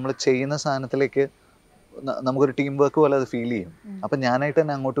നമ്മൾ ചെയ്യുന്ന സാധനത്തിലേക്ക് നമുക്കൊരു ടീം വർക്ക് പോലെ അത് ഫീൽ ചെയ്യും. അപ്പൊ ഞാനായിട്ട്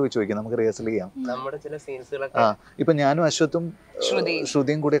തന്നെ അങ്ങോട്ട് പോയി ചോദിക്കും നമുക്ക് റിഹേഴ്സൽ ചെയ്യാം. ഇപ്പൊ ഞാനും അശ്വത്തും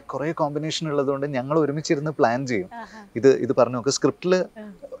ശ്രുതിയും കൂടി കുറെ കോമ്പിനേഷൻ ഉള്ളതുകൊണ്ട് ഞങ്ങൾ ഒരുമിച്ചിരുന്ന് പ്ലാൻ ചെയ്യും. ഇത് പറഞ്ഞു നോക്ക്, സ്ക്രിപ്റ്റില്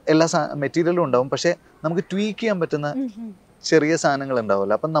എല്ലാ മെറ്റീരിയലും ഉണ്ടാവും, പക്ഷെ നമുക്ക് ട്വീക്ക് ചെയ്യാൻ പറ്റുന്ന ചെറിയ സാധനങ്ങൾ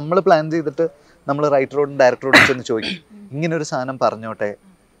ഉണ്ടാവുമല്ലോ. അപ്പം നമ്മൾ പ്ലാൻ ചെയ്തിട്ട് നമ്മൾ റൈറ്ററോടും ഡയറക്ടറോടും ചെന്ന് ചോദിക്കും ഇങ്ങനെ ഒരു സാധനം പറഞ്ഞോട്ടെ,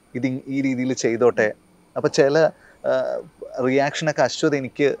 ഇത് ഈ രീതിയിൽ ചെയ്തോട്ടെ. അപ്പൊ ചില റിയാക്ഷനൊക്കെ അശ്വത്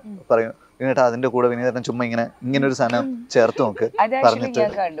എനിക്ക് പറയും വിനീതേട്ടാ അതിന്റെ കൂടെ വിനീതേട്ടൻ ചുമ്മാ ഇങ്ങനെ ഒരു സാധനം ചേർത്ത് നോക്ക് പറഞ്ഞിട്ട്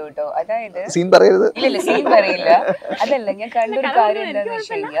സീൻ പറയരുത്. സീൻ പറയില്ല. അതല്ല ഞാൻ കണ്ടൊരു കാര്യം എന്താന്ന്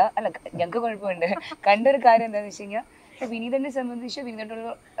വെച്ച് കഴിഞ്ഞാൽ, അല്ല ഞങ്ങൾക്ക് കുഴപ്പമുണ്ട്. കണ്ടൊരു കാര്യം എന്താന്ന് വെച്ച് കഴിഞ്ഞാൽ വിനീതനെ സംബന്ധിച്ച് വിനീതേട്ടൻ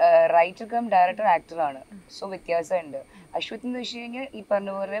ഒരു റൈറ്റർ കം ഡയറക്ടർ ആക്ടറാണ്. സോ വ്യത്യാസമുണ്ട്. അശ്വത് എന്ന് വെച്ച് കഴിഞ്ഞാൽ ഈ പറഞ്ഞ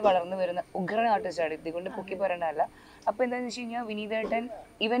പോലെ വളർന്നു വരുന്ന ഉഗ്രൻ ആർട്ടിസ്റ്റാണ്. ഇതുകൊണ്ട് പൊക്കി പറയണല്ല. അപ്പൊ എന്താന്ന് വെച്ച് കഴിഞ്ഞാൽ വിനീതേട്ടൻ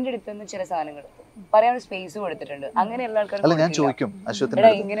ഇവന്റെ അടുത്തുനിന്ന് ചില സാധനങ്ങൾ പറയാനുള്ള സ്പേസ് കൊടുത്തിട്ടുണ്ട്. അങ്ങനെയുള്ള ആൾക്കാർ അല്ല ഞാൻ ചോദിക്കും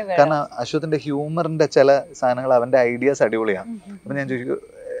അശ്വത്തിന്റെ, കാരണം അശ്വത്തിന്റെ ഹ്യൂമറിന്റെ ചില സാധനങ്ങൾ അവന്റെ ഐഡിയാസ് അടിപൊളിയാണ്. അപ്പൊ ഞാൻ ചോദിക്കും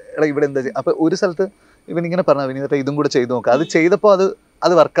എടാ ഇവിടെ എന്താ. അപ്പൊ ഒരു സ്ഥലത്ത് ഇവൻ ഇങ്ങനെ പറഞ്ഞ വിനീതേട്ട ഇതും കൂടെ ചെയ്തു നോക്കാം. അത് ചെയ്തപ്പോ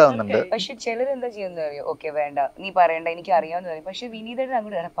അത് വർക്കാവുന്നുണ്ട്. പക്ഷെ ചിലരെന്താ ചെയ്യുന്നത് അറിയോ, ഓക്കെ വേണ്ട നീ പറയണ്ട എനിക്ക് അറിയാവുന്ന പറയും. പക്ഷെ വിനീതേട്ടൻ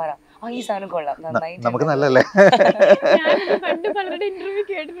അങ്ങോട്ട് പറ ഈ സാധനം കൊള്ളാം നന്നായി നമുക്ക് നല്ലല്ലേ. പണ്ട് പലരുടെ ഇന്റർവ്യൂ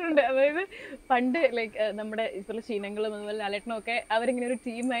കേട്ടിട്ടുണ്ട്. അതായത് പണ്ട് ലൈക്ക് നമ്മുടെ ഇപ്പോഴുള്ള ശീലങ്ങളും അതുപോലെ ലാലേട്ടനും ഒക്കെ അവരിങ്ങനെ ഒരു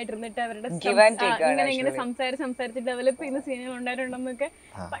ടീമായിട്ട് ഇരുന്നിട്ട് അവരുടെ ഇങ്ങനെ സംസാരിച്ച് ഡെവലപ്പ് ചെയ്യുന്ന സീനുകൾ ഉണ്ടായിട്ടുണ്ടെന്നൊക്കെ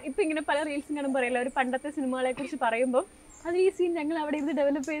ഇപ്പൊ ഇങ്ങനെ പല റീൽസും കാണും പറയില്ല. ഒരു പണ്ടത്തെ സിനിമകളെ കുറിച്ച് പറയുമ്പോൾ അത് ഈ സീൻ ഞങ്ങൾ അവിടെ ഇരുന്ന്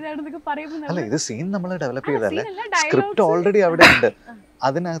ഡെവലപ്പ് ചെയ്താണെന്നൊക്കെ പറയുമ്പോൾ അല്ല ഇത് സീൻ നമ്മൾ ഡെവലപ്പ് ചെയ്തല്ലേ, സ്ക്രിപ്റ്റ് ഓൾറെഡി അവിടെ ഉണ്ട്.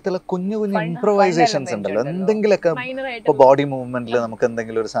 അതിനകത്തുള്ള കുഞ്ഞു കുഞ്ഞു ഇംപ്രവൈസേഷൻസ് ഉണ്ടല്ലോ, എന്തെങ്കിലുമൊക്കെ ഇപ്പൊ ബോഡി മൂവ്മെന്റിൽ നമുക്ക്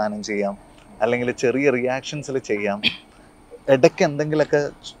എന്തെങ്കിലും ഒരു സാധനം ചെയ്യാം, അല്ലെങ്കിൽ ചെറിയ റിയാക്ഷൻസിൽ ചെയ്യാം, ഇടയ്ക്ക് എന്തെങ്കിലുമൊക്കെ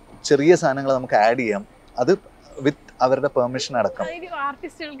ചെറിയ സാധനങ്ങൾ നമുക്ക് ആഡ് ചെയ്യാം. അത് വിത്ത് അവരുടെ പെർമിഷൻ അടക്കം.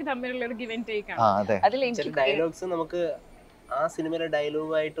 ആർട്ടിസ്റ്റുകൾക്ക് തമ്മിലുള്ള ഒരു ഗിവ് ആൻഡ് ടേക്ക് ആണ്. അതെ ഡയലോഗ്സ് നമുക്ക് ആ സിനിമയിലെ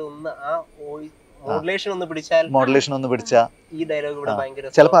ഡയലോഗായിട്ട് ഒന്ന് ആ മോഡുലേഷൻ ഒന്ന് പിടിച്ചാൽ ഈ ഡയലോഗ് ഇവിടെ ഭയങ്കര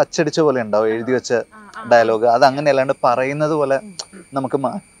ചിലപ്പോ അച്ചടിച്ച പോലെ ഉണ്ടാവും എഴുതി വെച്ച ഡയലോഗ്. അത് അങ്ങനെ അല്ലാണ്ട് പറയുന്നത് പോലെ നമുക്ക്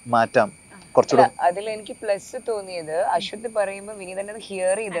മാറ്റാം കുറച്ചുകൂടെ. അതിൽ എനിക്ക് പ്ലസ് തോന്നിയത് അശ്വത് പറയുമ്പോൾ വിനീതന്നെ അത്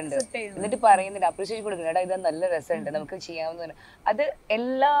ഹിയർ ചെയ്തിട്ടുണ്ട്, എന്നിട്ട് പറയുന്നുണ്ട് അപ്രീഷിയേറ്റ് കൊടുക്കുന്നുണ്ട്. എടാ ഇത് നല്ല രസമുണ്ട് നമുക്ക് ചെയ്യാവുന്ന. അത്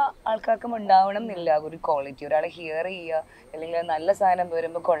എല്ലാ ആൾക്കാർക്കും ഉണ്ടാവണം എന്നില്ല ഒരു ക്വാളിറ്റി. ഒരാളെ ഹിയർ ചെയ്യുക അല്ലെങ്കിൽ നല്ല സാധനം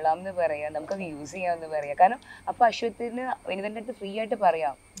വരുമ്പോൾ കൊള്ളാമെന്ന് പറയാം, നമുക്കത് യൂസ് ചെയ്യാമെന്ന് പറയാം. കാരണം അപ്പൊ അശ്വത്തിന് വിനീതന്റെ അടുത്ത് ഫ്രീ ആയിട്ട്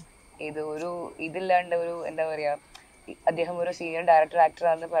പറയാം. ഇത് ഒരു ഇതില്ലാണ്ട് ഒരു എന്താ പറയാ അദ്ദേഹം ഒരു സീനിയർ ഡയറക്ടർ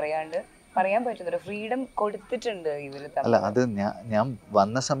ആക്ടറാണെന്ന് പറയാൻ പറ്റുന്ന ഒരു ഫ്രീഡം കൊടുത്തിട്ടുണ്ട് ഇവര്. അല്ല അത് ഞാൻ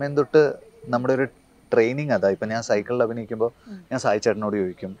വന്ന സമയം തൊട്ട് നമ്മുടെ ഒരു ട്രെയിനിങ് അതാ. ഇപ്പൊ ഞാൻ സൈക്കിളിൽ അഭിനയിക്കുമ്പോൾ ഞാൻ സായി ചേട്ടനോട്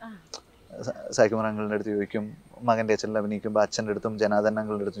ചോദിക്കും, സായികുമാർ അങ്കിളിന്റെ അടുത്ത് ചോദിക്കും, മകന്റെ അച്ഛനിൽ അഭിനയിക്കുമ്പോൾ അച്ഛൻ്റെ അടുത്തും ജനാർദ്ദൻ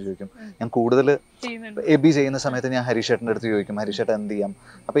അങ്കിളിന്റെ അടുത്തും ചോദിക്കും. ഞാൻ കൂടുതൽ എബി ചെയ്യുന്ന സമയത്ത് ഞാൻ ഹരീഷേട്ടൻ്റെ അടുത്ത് ചോദിക്കും ഹരീഷേട്ടൻ എന്ത് ചെയ്യാം.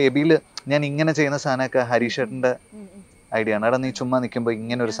 അപ്പൊ എബിയിൽ ഞാൻ ഇങ്ങനെ ചെയ്യുന്ന സാധനമൊക്കെ ഹരീഷേട്ടന്റെ ഐഡിയ ആണ്. എടാ നീ ചുമ്മാ നിൽക്കുമ്പോൾ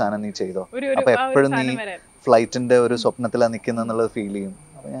ഇങ്ങനെ ഒരു സാധനം നീ ചെയ്തോ, അപ്പൊ എപ്പോഴും നീ ഫ്ലൈറ്റിന്റെ ഒരു സ്വപ്നത്തിലാണ് നിൽക്കുന്നുള്ളത് ഫീൽ ചെയ്യും.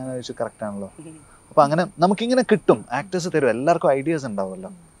 അപ്പൊ ഞാൻ ചോദിച്ചു കറക്റ്റ് ആണല്ലോ. അപ്പൊ അങ്ങനെ നമുക്കിങ്ങനെ കിട്ടും, ആക്ടേഴ്സ് തരും, എല്ലാവർക്കും ഐഡിയാസ്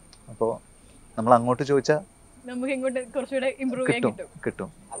ഉണ്ടാവുമല്ലോ. അപ്പോൾ നമ്മൾ അങ്ങോട്ട് ചോദിച്ചാൽ കിട്ടും.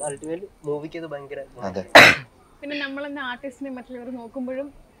 അതെ. പിന്നെ നമ്മൾ ആർട്ടിസ്റ്റിനെ മറ്റുള്ളവർ നോക്കുമ്പോഴും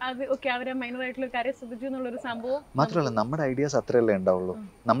അത് ഓക്കെ അവരെ മൈനർ ആയിട്ടുള്ള കാര്യം ശ്രദ്ധിച്ചു എന്നുള്ളൊരു സംഭവം മാത്രമല്ല നമ്മുടെ ഐഡിയാസ് അത്രയല്ലേ ഉണ്ടാവുള്ളൂ.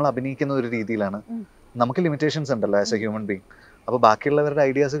 നമ്മൾ അഭിനയിക്കുന്ന ഒരു രീതിയിലാണ്, നമുക്ക് ലിമിറ്റേഷൻസ് ഉണ്ടല്ലോ ആസ് എ ഹ്യൂമൻ ബീങ്. അപ്പോൾ ബാക്കിയുള്ളവരുടെ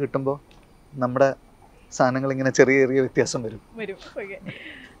ഐഡിയാസ് കിട്ടുമ്പോൾ നമ്മുടെ സാധനങ്ങൾ ഇങ്ങനെ ചെറിയ ചെറിയ വ്യത്യാസം വരും.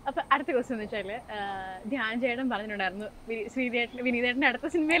 അപ്പൊ അടുത്ത ക്വസ്റ്റ്യൻ എന്ന് വെച്ചാല് ധ്യാൻ ചേട്ടൻ പറഞ്ഞിട്ടുണ്ടായിരുന്നു വിനീതേട്ടന്റെ അടുത്ത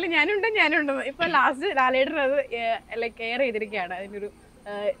സിനിമയിൽ ഞാനുണ്ടെന്ന്. ഇപ്പൊ ലാസ്റ്റ് ലാലേട്ടൻ അത് ലൈക്ക് എയർ ചെയ്തിരിക്കുകയാണ്. അതിനൊരു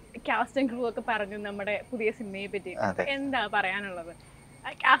കാസ്റ്റ് ആൻഡ് ക്രൂ ഒക്കെ പറഞ്ഞു നമ്മുടെ പുതിയ സിനിമയെ പറ്റി. എന്താ പറയാനുള്ളത്?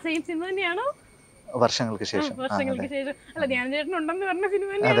 സെയിം സിനിമ തന്നെയാണോ? വർഷങ്ങൾക്ക് ശേഷം അല്ല ധ്യാൻ ചേട്ടൻ ഉണ്ടെന്ന് പറഞ്ഞ സിനിമ.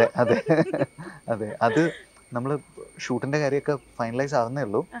 അതെ അതെ അതെ. അത് നമ്മള് ഷൂട്ടിന്റെ കാര്യമൊക്കെ ഫൈനലൈസ് ആവുന്നേ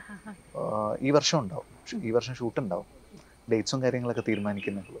ഉള്ളൂ. ഈ വർഷം ഉണ്ടാവും, ഈ വർഷം ഷൂട്ട് ഉണ്ടാവും. ഡേറ്റ്സും കാര്യങ്ങളൊക്കെ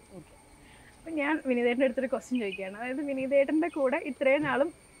തീരുമാനിക്കുന്നുള്ളൂ. അപ്പം ഞാൻ വിനീതേട്ടൻ്റെ അടുത്തൊരു ക്വസ്റ്റ്യൻ ചോദിക്കുകയാണ്. അതായത് വിനീതേട്ടൻ്റെ കൂടെ ഇത്രയും നാളും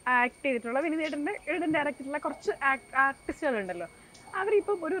ആക്ട് ചെയ്തിട്ടുള്ള വിനീതേട്ടൻ്റെ ഡയറക്ടറുള്ള കുറച്ച് ആർട്ടിസ്റ്റുകളുണ്ടല്ലോ,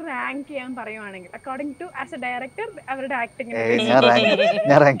 അവരിപ്പം ഒരു റാങ്ക് ചെയ്യാൻ പറയുവാണെങ്കിൽ according to as A director അവരുടെ ആക്ടിങ്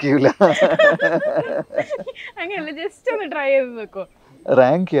ഞാൻ റാങ്ക് ചെയ്യൂല. അങ്ങനെയല്ല, ജസ്റ്റ് ഒന്ന് ട്രൈ ചെയ്ത് നോക്കോ.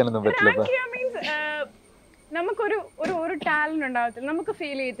 റാങ്ക് ചെയ്യാനൊന്നും പറ്റില്ല. മീൻസ് നമുക്കൊരു ഒരു ടാലന്റ് ഉണ്ടാവത്തില്ല, നമുക്ക്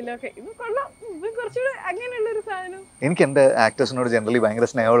ഫീൽ ചെയ്യത്തില്ല ഓക്കെ ഇത് കൊള്ളാം, ഇത് കുറച്ചുകൂടെ അങ്ങനെയുള്ളൊരു സാധനം. എനിക്ക് എൻ്റെ ആക്ടേഴ്സിനോട് ജനറലി ഭയങ്കര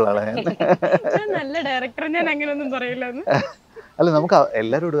സ്നേഹമുള്ള ആളാണ്. ഞാൻ നല്ല ഡയറക്ടർ, ഞാൻ അങ്ങനെയൊന്നും പറയില്ല. അല്ല, നമുക്ക്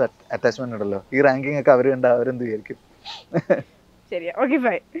എല്ലാവരോടും അറ്റാച്ച്മെന്റ് ഉണ്ടല്ലോ. ഈ റാങ്കിങ് ഒക്കെ അവർ കണ്ട അവരെന്ത് വിചാരിക്കും? ശരിയാ, ഓക്കെ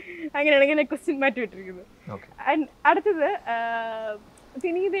ഫൈൻ. അങ്ങനെയാണെങ്കിൽ ഞാൻ ക്വസ്റ്റ്യൻ മാറ്റി വിട്ടിരിക്കുന്നു. അടുത്തത്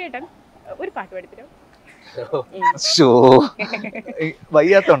വിനീതേട്ടൻ ഒരു പാട്ട് പഠിപ്പിക്കും.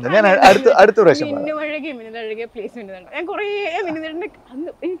 വയ്യാത്തോണ്ട് ഞാൻ അടുത്ത പ്രാവശ്യം മിന്നുമഴകെ മിന്നഴകെ പ്ലീസ് മിന്നുന്നുണ്ട്. ഞാൻ കുറേ മിന്നുന്നേട്ടൻ്റെ അന്ന്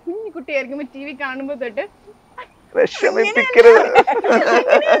കുഞ്ഞു കുട്ടിയായിരിക്കുമ്പോൾ ടി വി കാണുമ്പോൾ തൊട്ട് കുറച്ച്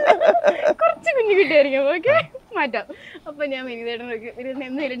കുഞ്ഞു കുട്ടിയായിരിക്കും. ഓക്കെ, മാറ്റാം. അപ്പൊ ഞാൻ വിനീതേട്ടൻ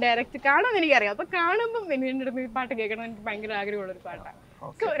എന്തെങ്കിലും ഡയറക്റ്റ് കാണുമെന്ന് എനിക്കറിയാം. അപ്പൊ കാണുമ്പോൾ വിനീതേട്ടൻ്റെ അടുത്ത് ഈ പാട്ട് കേൾക്കണം എനിക്ക് ഭയങ്കര ആഗ്രഹമുള്ളൊരു പാട്ടാണ്.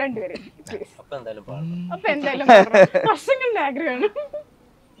 സോ രണ്ടുപേരും പ്ലീസ്. അപ്പൊ എന്തായാലും വർഷങ്ങളുടെ ആഗ്രഹമാണ്.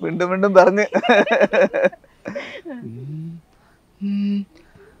 വീണ്ടും വീണ്ടും പറഞ്ഞ്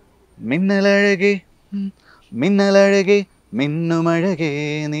മിന്നലഴകെ മിന്നലഴകെ മിന്നുമഴകെ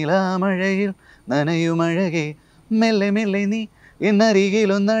നിലാമഴയിൽ നനയുമഴകെ മെല്ലെ മെല്ലെ നീ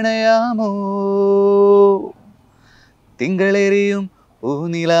എന്നരികിലൊന്നണയാമോ തിങ്കളെറിയും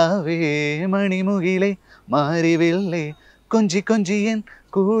പൂനിലാവേ മണിമുകിലെ മാരിവില്ലേ കൊഞ്ചി കൊഞ്ചിയൻ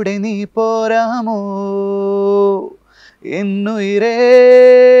കൂടെ നീ പോരാമോ എന്നുയിരേ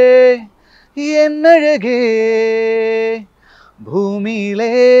എന്നഴകേ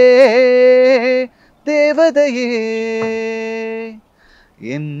ഭൂമിയിലേ ദേവതയേ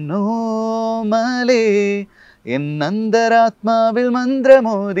എന്നോമലേ എന്നന്തരാത്മാവിൽ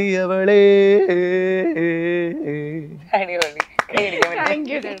മന്ത്രമോദിയവളേ.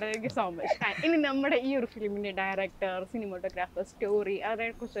 ഇനി നമ്മുടെ ഈ ഒരു ഫിലിമിന്റെ ഡയറക്ടർ, സിനിമാറ്റോഗ്രാഫർ, സ്റ്റോറി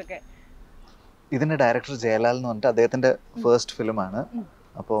അതിനെ കുറിച്ചൊക്കെ. ഇതിന്റെ ഡയറക്ടർ ജയലാൽ എന്ന് പറഞ്ഞിട്ട് അദ്ദേഹത്തിന്റെ ഫസ്റ്റ് ഫിലിമാണ്.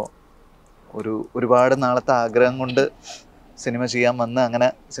 അപ്പോൾ ഒരുപാട് നാളത്തെ ആഗ്രഹം കൊണ്ട് സിനിമ ചെയ്യാൻ വന്ന് അങ്ങനെ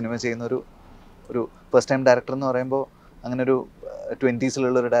സിനിമ ചെയ്യുന്ന ഒരു ഫസ്റ്റ് ടൈം ഡയറക്ടർ എന്ന് പറയുമ്പോൾ അങ്ങനെ ഒരു 20s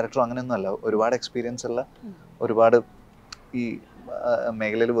ഒരു ഡയറക്ടറോ അങ്ങനെയൊന്നും അല്ല. ഒരുപാട് എക്സ്പീരിയൻസ് ഉള്ള, ഒരുപാട് ഈ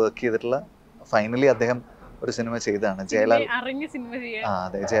മേഖലയിൽ വർക്ക് ചെയ്തിട്ടുള്ള, ഫൈനലി അദ്ദേഹം ഒരു സിനിമ ചെയ്തതാണ് ജയലാൽ.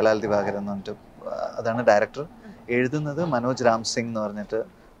 അതെ, ജയലാൽ ദിവാകരൻ എന്ന് പറഞ്ഞിട്ട് അതാണ് ഡയറക്ടർ. എഴുതുന്നത് മനോജ് രാം സിംഗ് എന്ന് പറഞ്ഞിട്ട്.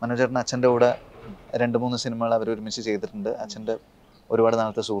 മനോജേട്ടൻ അച്ഛൻ്റെ കൂടെ 2-3 സിനിമകൾ അവർ ഒരുമിച്ച് ചെയ്തിട്ടുണ്ട്. അച്ഛൻ്റെ ഒരുപാട്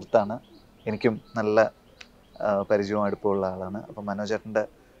നാളത്തെ സുഹൃത്താണ്. എനിക്കും നല്ല പരിചയവും അടുപ്പമുള്ള ആളാണ്. അപ്പം മനോജേട്ടൻ്റെ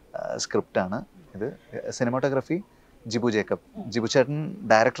സ്ക്രിപ്റ്റാണ് ഇത്. Cinematography Jibu Jacob. ജിബു ചേട്ടൻ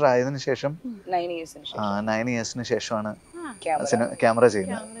ഡയറക്ടർ ആയതിനു ശേഷം 9 ഇയേഴ്സിന് ശേഷമാണ് ക്യാമറ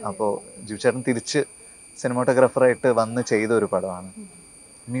ചെയ്യുന്നത്. അപ്പോൾ ജിബു ചേട്ടൻ തിരിച്ച് സിനിമാറ്റോഗ്രാഫറായിട്ട് വന്ന് ചെയ്ത ഒരു പടമാണ്.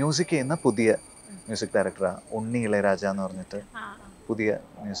 മ്യൂസിക് ചെയ്യുന്ന പുതിയ മ്യൂസിക് ഡയറക്ടറാണ് ഉണ്ണി ഇളയരാജ എന്ന് പറഞ്ഞിട്ട്, പുതിയ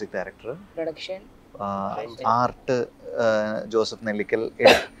music director. Art Joseph Nellickal.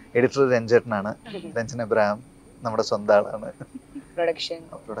 Editor രഞ്ജേട്ടനാണ്, Ranjan Abraham, നമ്മുടെ സ്വന്തം ആളാണ്. പ്രൊഡക്ഷൻ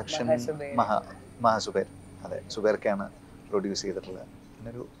മഹാസുബേർ. അതെ, സുബേർക്കാണ് പ്രൊഡ്യൂസ് ചെയ്തിട്ടുള്ളത്. പിന്നെ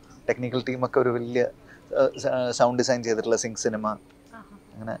ഒരു ടെക്നിക്കൽ ടീമൊക്കെ ഒരു വലിയ സൗണ്ട് ഡിസൈൻ ചെയ്തിട്ടുള്ള സിംഗ് സിനിമ,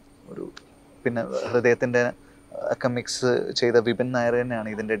 അങ്ങനെ ഒരു. പിന്നെ ഹൃദയത്തിൻ്റെ ഒക്കെ മിക്സ് ചെയ്ത വിപിൻ നായർ തന്നെയാണ്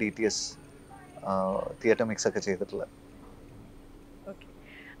ഇതിൻ്റെ DTS തിയേറ്റർ മിക്സ് ഒക്കെ ചെയ്തിട്ടുള്ളത്.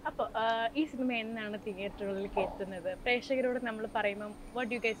 അപ്പോൾ ഈ സിനിമ എന്നാണ് തിയേറ്ററുകളിലേക്ക് എത്തുന്നത്? പ്രേക്ഷകരോട് നമ്മൾ പറയുമ്പോൾ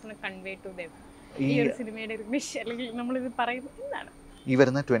what you guys want to convey to them? ഈ ഒരു സിനിമയുടെ ഒരു മിഷൻ അല്ലെങ്കിൽ നമ്മളിത് പറയുന്നത് എന്താണ്? ഈ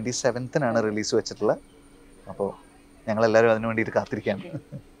വരുന്ന 27th റിലീസ് വെച്ചിട്ടുള്ളത്. അപ്പോൾ ഞങ്ങളെല്ലാവരും അതിനു വേണ്ടിയിട്ട് കാത്തിരിക്കുകയാണ്.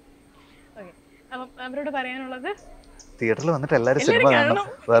 അപ്പം അവരോട് പറയാനുള്ളത് തിയേറ്ററിൽ വന്നിട്ട് എല്ലാവരും സിനിമ കാണണം,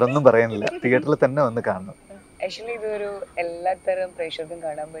 വേറൊന്നും പറയാനില്ല. തിയേറ്ററിൽ തന്നെ വന്ന് കാണണം. ആക്ച്വലി ഇതൊരു എല്ലാത്തരം പ്രേക്ഷകർക്കും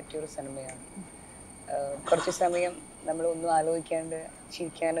കാണാൻ പറ്റിയ ഒരു സിനിമയാണ്. കുറച്ച് സമയം നമ്മളൊന്നും ആലോചിക്കാണ്ട്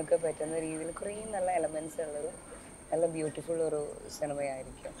ചിരിക്കാനൊക്കെ പറ്റുന്ന രീതിയിൽ കുറേ നല്ല എലമെൻറ്റ്സ് ഉള്ളൊരു നല്ല ബ്യൂട്ടിഫുൾ ഒരു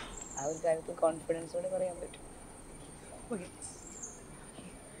സിനിമയായിരിക്കും. ആ ഒരു കാര്യത്തിൽ കോൺഫിഡൻസോടെ പറയാൻ പറ്റും.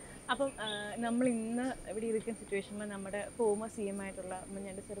 അപ്പം നമ്മൾ ഇന്ന് ഇവിടെ ഇരിക്കുന്ന സിറ്റുവേഷനിൽ നമ്മുടെ ഫോമർ CM ആയിട്ടുള്ള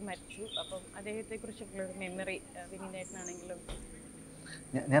ഉമ്മൻചാണ്ടി സാർ മരിച്ചു. അപ്പം അദ്ദേഹത്തെക്കുറിച്ചൊക്കെയുള്ള ഒരു മെമ്മറി വിനീതേട്ടനാണെങ്കിലും.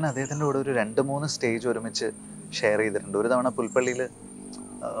 ഞാൻ അദ്ദേഹത്തിൻ്റെ കൂടെ ഒരു 2-3 സ്റ്റേജ് ഒരുമിച്ച് ഷെയർ ചെയ്തിട്ടുണ്ട്. ഒരു തവണ പുൽപ്പള്ളിയിൽ,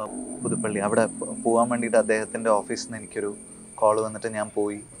 പുതുപ്പള്ളി, അവിടെ പോകാൻ വേണ്ടിയിട്ട് അദ്ദേഹത്തിൻ്റെ ഓഫീസിൽ നിന്ന് എനിക്കൊരു കോൾ വന്നിട്ട് ഞാൻ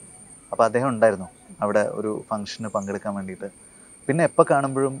പോയി. അപ്പോൾ അദ്ദേഹം ഉണ്ടായിരുന്നു അവിടെ ഒരു ഫംഗ്ഷന് പങ്കെടുക്കാൻ വേണ്ടിയിട്ട്. പിന്നെ എപ്പോൾ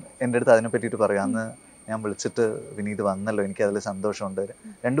കാണുമ്പോഴും എൻ്റെ അടുത്ത് അതിനെ പറ്റിയിട്ട് പറയും, അന്ന് ഞാൻ വിളിച്ചിട്ട് വിനീത് വന്നല്ലോ, എനിക്കതിൽ സന്തോഷമുണ്ട്.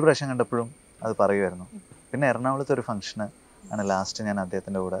 2 പ്രാവശ്യം കണ്ടപ്പോഴും അത് പറയുമായിരുന്നു. പിന്നെ എറണാകുളത്തെ ഒരു ഫംഗ്ഷന് ആണ് ലാസ്റ്റ് ഞാൻ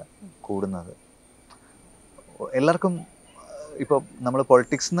അദ്ദേഹത്തിൻ്റെ കൂടെ കൂടുന്നത്. എല്ലാവർക്കും ഇപ്പോൾ നമ്മൾ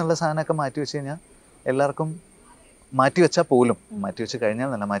പൊളിറ്റിക്സ് എന്നുള്ള സാധനമൊക്കെ മാറ്റി വെച്ച് കഴിഞ്ഞാൽ എല്ലാവർക്കും മാറ്റിവെച്ചാൽ പോലും മാറ്റിവെച്ച് കഴിഞ്ഞാൽ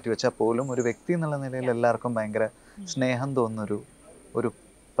നല്ല മാറ്റിവെച്ചാൽ പോലും ഒരു വ്യക്തി എന്നുള്ള നിലയിൽ എല്ലാവർക്കും ഭയങ്കര സ്നേഹം തോന്നുന്നൊരു ഒരു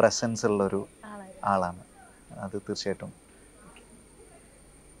പ്രസൻസ് ഉള്ളൊരു ആളാണ്. അത് തീർച്ചയായിട്ടും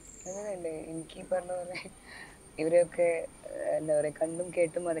അങ്ങനെയല്ലേ. എനിക്ക് ഈ പറഞ്ഞ പോലെ ഇവരെയൊക്കെ എന്താ പറയുക, കണ്ടും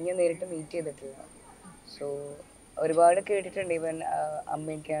കേട്ടും അത് ഞാൻ നേരിട്ട് മീറ്റ് ചെയ്തിട്ടില്ല. സോ ഒരുപാട് കേട്ടിട്ടുണ്ട്. ഈവൻ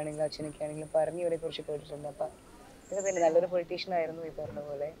അമ്മയൊക്കെ ആണെങ്കിലും അച്ഛനൊക്കെ ആണെങ്കിലും പറഞ്ഞ് ഇവരെ കുറിച്ച് കേട്ടിട്ടുണ്ട്. അപ്പം ഇത് തന്നെ നല്ലൊരു പൊളിറ്റീഷ്യൻ ആയിരുന്നു ഈ പറഞ്ഞ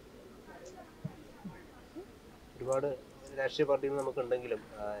പോലെ. ഒരുപാട് രാഷ്ട്രീയ പാർട്ടികൾ നമുക്കുണ്ടെങ്കിലും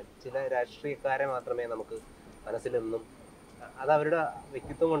ചില രാഷ്ട്രീയക്കാരെ മാത്രമേ നമുക്ക് മനസ്സിലെന്നും അത് അവരുടെ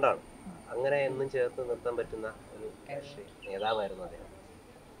വ്യക്തിത്വം കൊണ്ടാണ് അങ്ങനെ എന്നും ചേർത്ത് നിർത്താൻ പറ്റുന്ന ഒരു രാഷ്ട്രീയ നേതാവായിരുന്നു അദ്ദേഹം.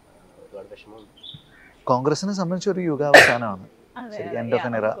 ഒരുപാട് വിഷമമുണ്ട്. കോൺഗ്രസിനെ സംബന്ധിച്ച് ഒരു യുഗാവസാനമാണ്, എൻഡ് ഓഫ്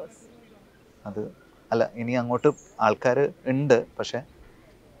എൻ എറ. അത് അല്ല, ഇനി അങ്ങോട്ട് ആൾക്കാർ ഉണ്ട്. പക്ഷെ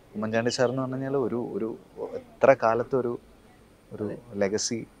ഉമ്മൻചാണ്ടി സാർ എന്ന് പറഞ്ഞു കഴിഞ്ഞാൽ ഒരു എത്ര കാലത്തൊരു ഒരു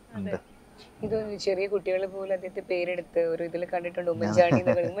ലെഗസി ഉണ്ട്. ഇതൊരു ചെറിയ കുട്ടികൾ പോലും അദ്ദേഹത്തെ പേരെടുത്ത് ഒരു ഇതിൽ കണ്ടിട്ടുണ്ട്, ഉമ്മൻചാണ്ടി.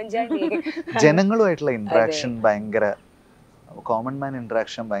 ഉമ്മൻചാണ്ടി ജനങ്ങളുമായിട്ടുള്ള ഇൻട്രാക്ഷൻ ഭയങ്കര, കോമൺ മാൻ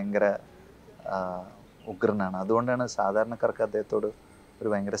ഇൻട്രാക്ഷൻ ഭയങ്കര ഉഗ്രനാണ്. അതുകൊണ്ടാണ് സാധാരണക്കാർക്ക് അദ്ദേഹത്തോട് ഒരു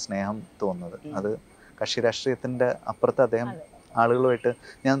ഭയങ്കര സ്നേഹം തോന്നുന്നത്. അത് കക്ഷി രാഷ്ട്രീയത്തിൻ്റെ അപ്പുറത്ത് അദ്ദേഹം ആളുകളുമായിട്ട്,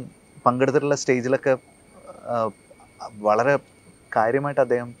 ഞാൻ പങ്കെടുത്തിട്ടുള്ള സ്റ്റേജിലൊക്കെ വളരെ കാര്യമായിട്ട്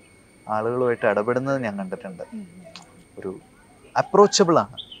അദ്ദേഹം ആളുകളുമായിട്ട് ഇടപെടുന്നത് ഞാൻ കണ്ടിട്ടുണ്ട്. ഒരു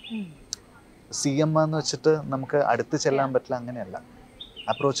അപ്രോച്ചബിളാണ്. CM എന്ന് വെച്ചിട്ട് നമുക്ക് അടുത്ത് ചെല്ലാൻ പറ്റില്ല, അങ്ങനെയല്ല,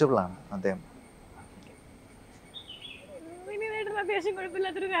 അപ്രോച്ചബിളാണ് അദ്ദേഹം. അത്യാവശ്യം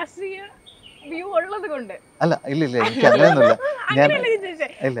കുഴപ്പമില്ലാത്തൊരു രാഷ്ട്രീയ വ്യൂ ഉള്ളത് കൊണ്ട് അല്ല, ഇല്ല എനിക്ക് അങ്ങനെയൊന്നുമില്ല. ഞാൻ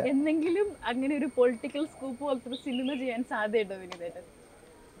എന്തെങ്കിലും അങ്ങനെ ഒരു പൊളിറ്റിക്കൽ സ്കൂപ്പ് പോലത്തെ സിനിമ ചെയ്യാൻ സാധ്യതയുണ്ടോ വിനീതേട്ടൻ?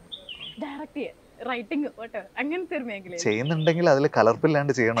 ഡയറക്റ്റ് ചെയ്യാൻ, റൈറ്റിംഗ് ഓട്ടോ അങ്ങനത്തെ ഒരു മേഖല ചെയ്യുന്നുണ്ടെങ്കിൽ അതിൽ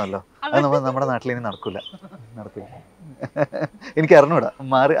കലർപ്പില്ലാണ്ട് ചെയ്യണമല്ലോ. അത് നമ്മുടെ നാട്ടിൽ ഇനി നടക്കില്ല. എനിക്ക് അറിഞ്ഞൂടാ,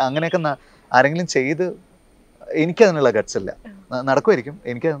 മാറി അങ്ങനെയൊക്കെ ആരെങ്കിലും ചെയ്ത് എനിക്കതിനുള്ള ഗട്ട്സ് ഇല്ല. നടക്കുമായിരിക്കും,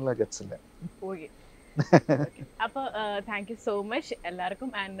 എനിക്കതിനുള്ള ഗട്ട്സ് ഇല്ല. അപ്പോൾ താങ്ക് യു സോ മച്ച് എല്ലാവർക്കും.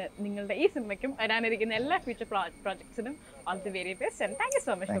 ആൻഡ് നിങ്ങളുടെ ഈ സിനിമയ്ക്കും വരാനിരിക്കുന്ന എല്ലാ future പ്രോജക്ട്സിനും all the very best. And thank you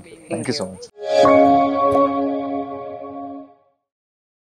so much for being. Thank you so much.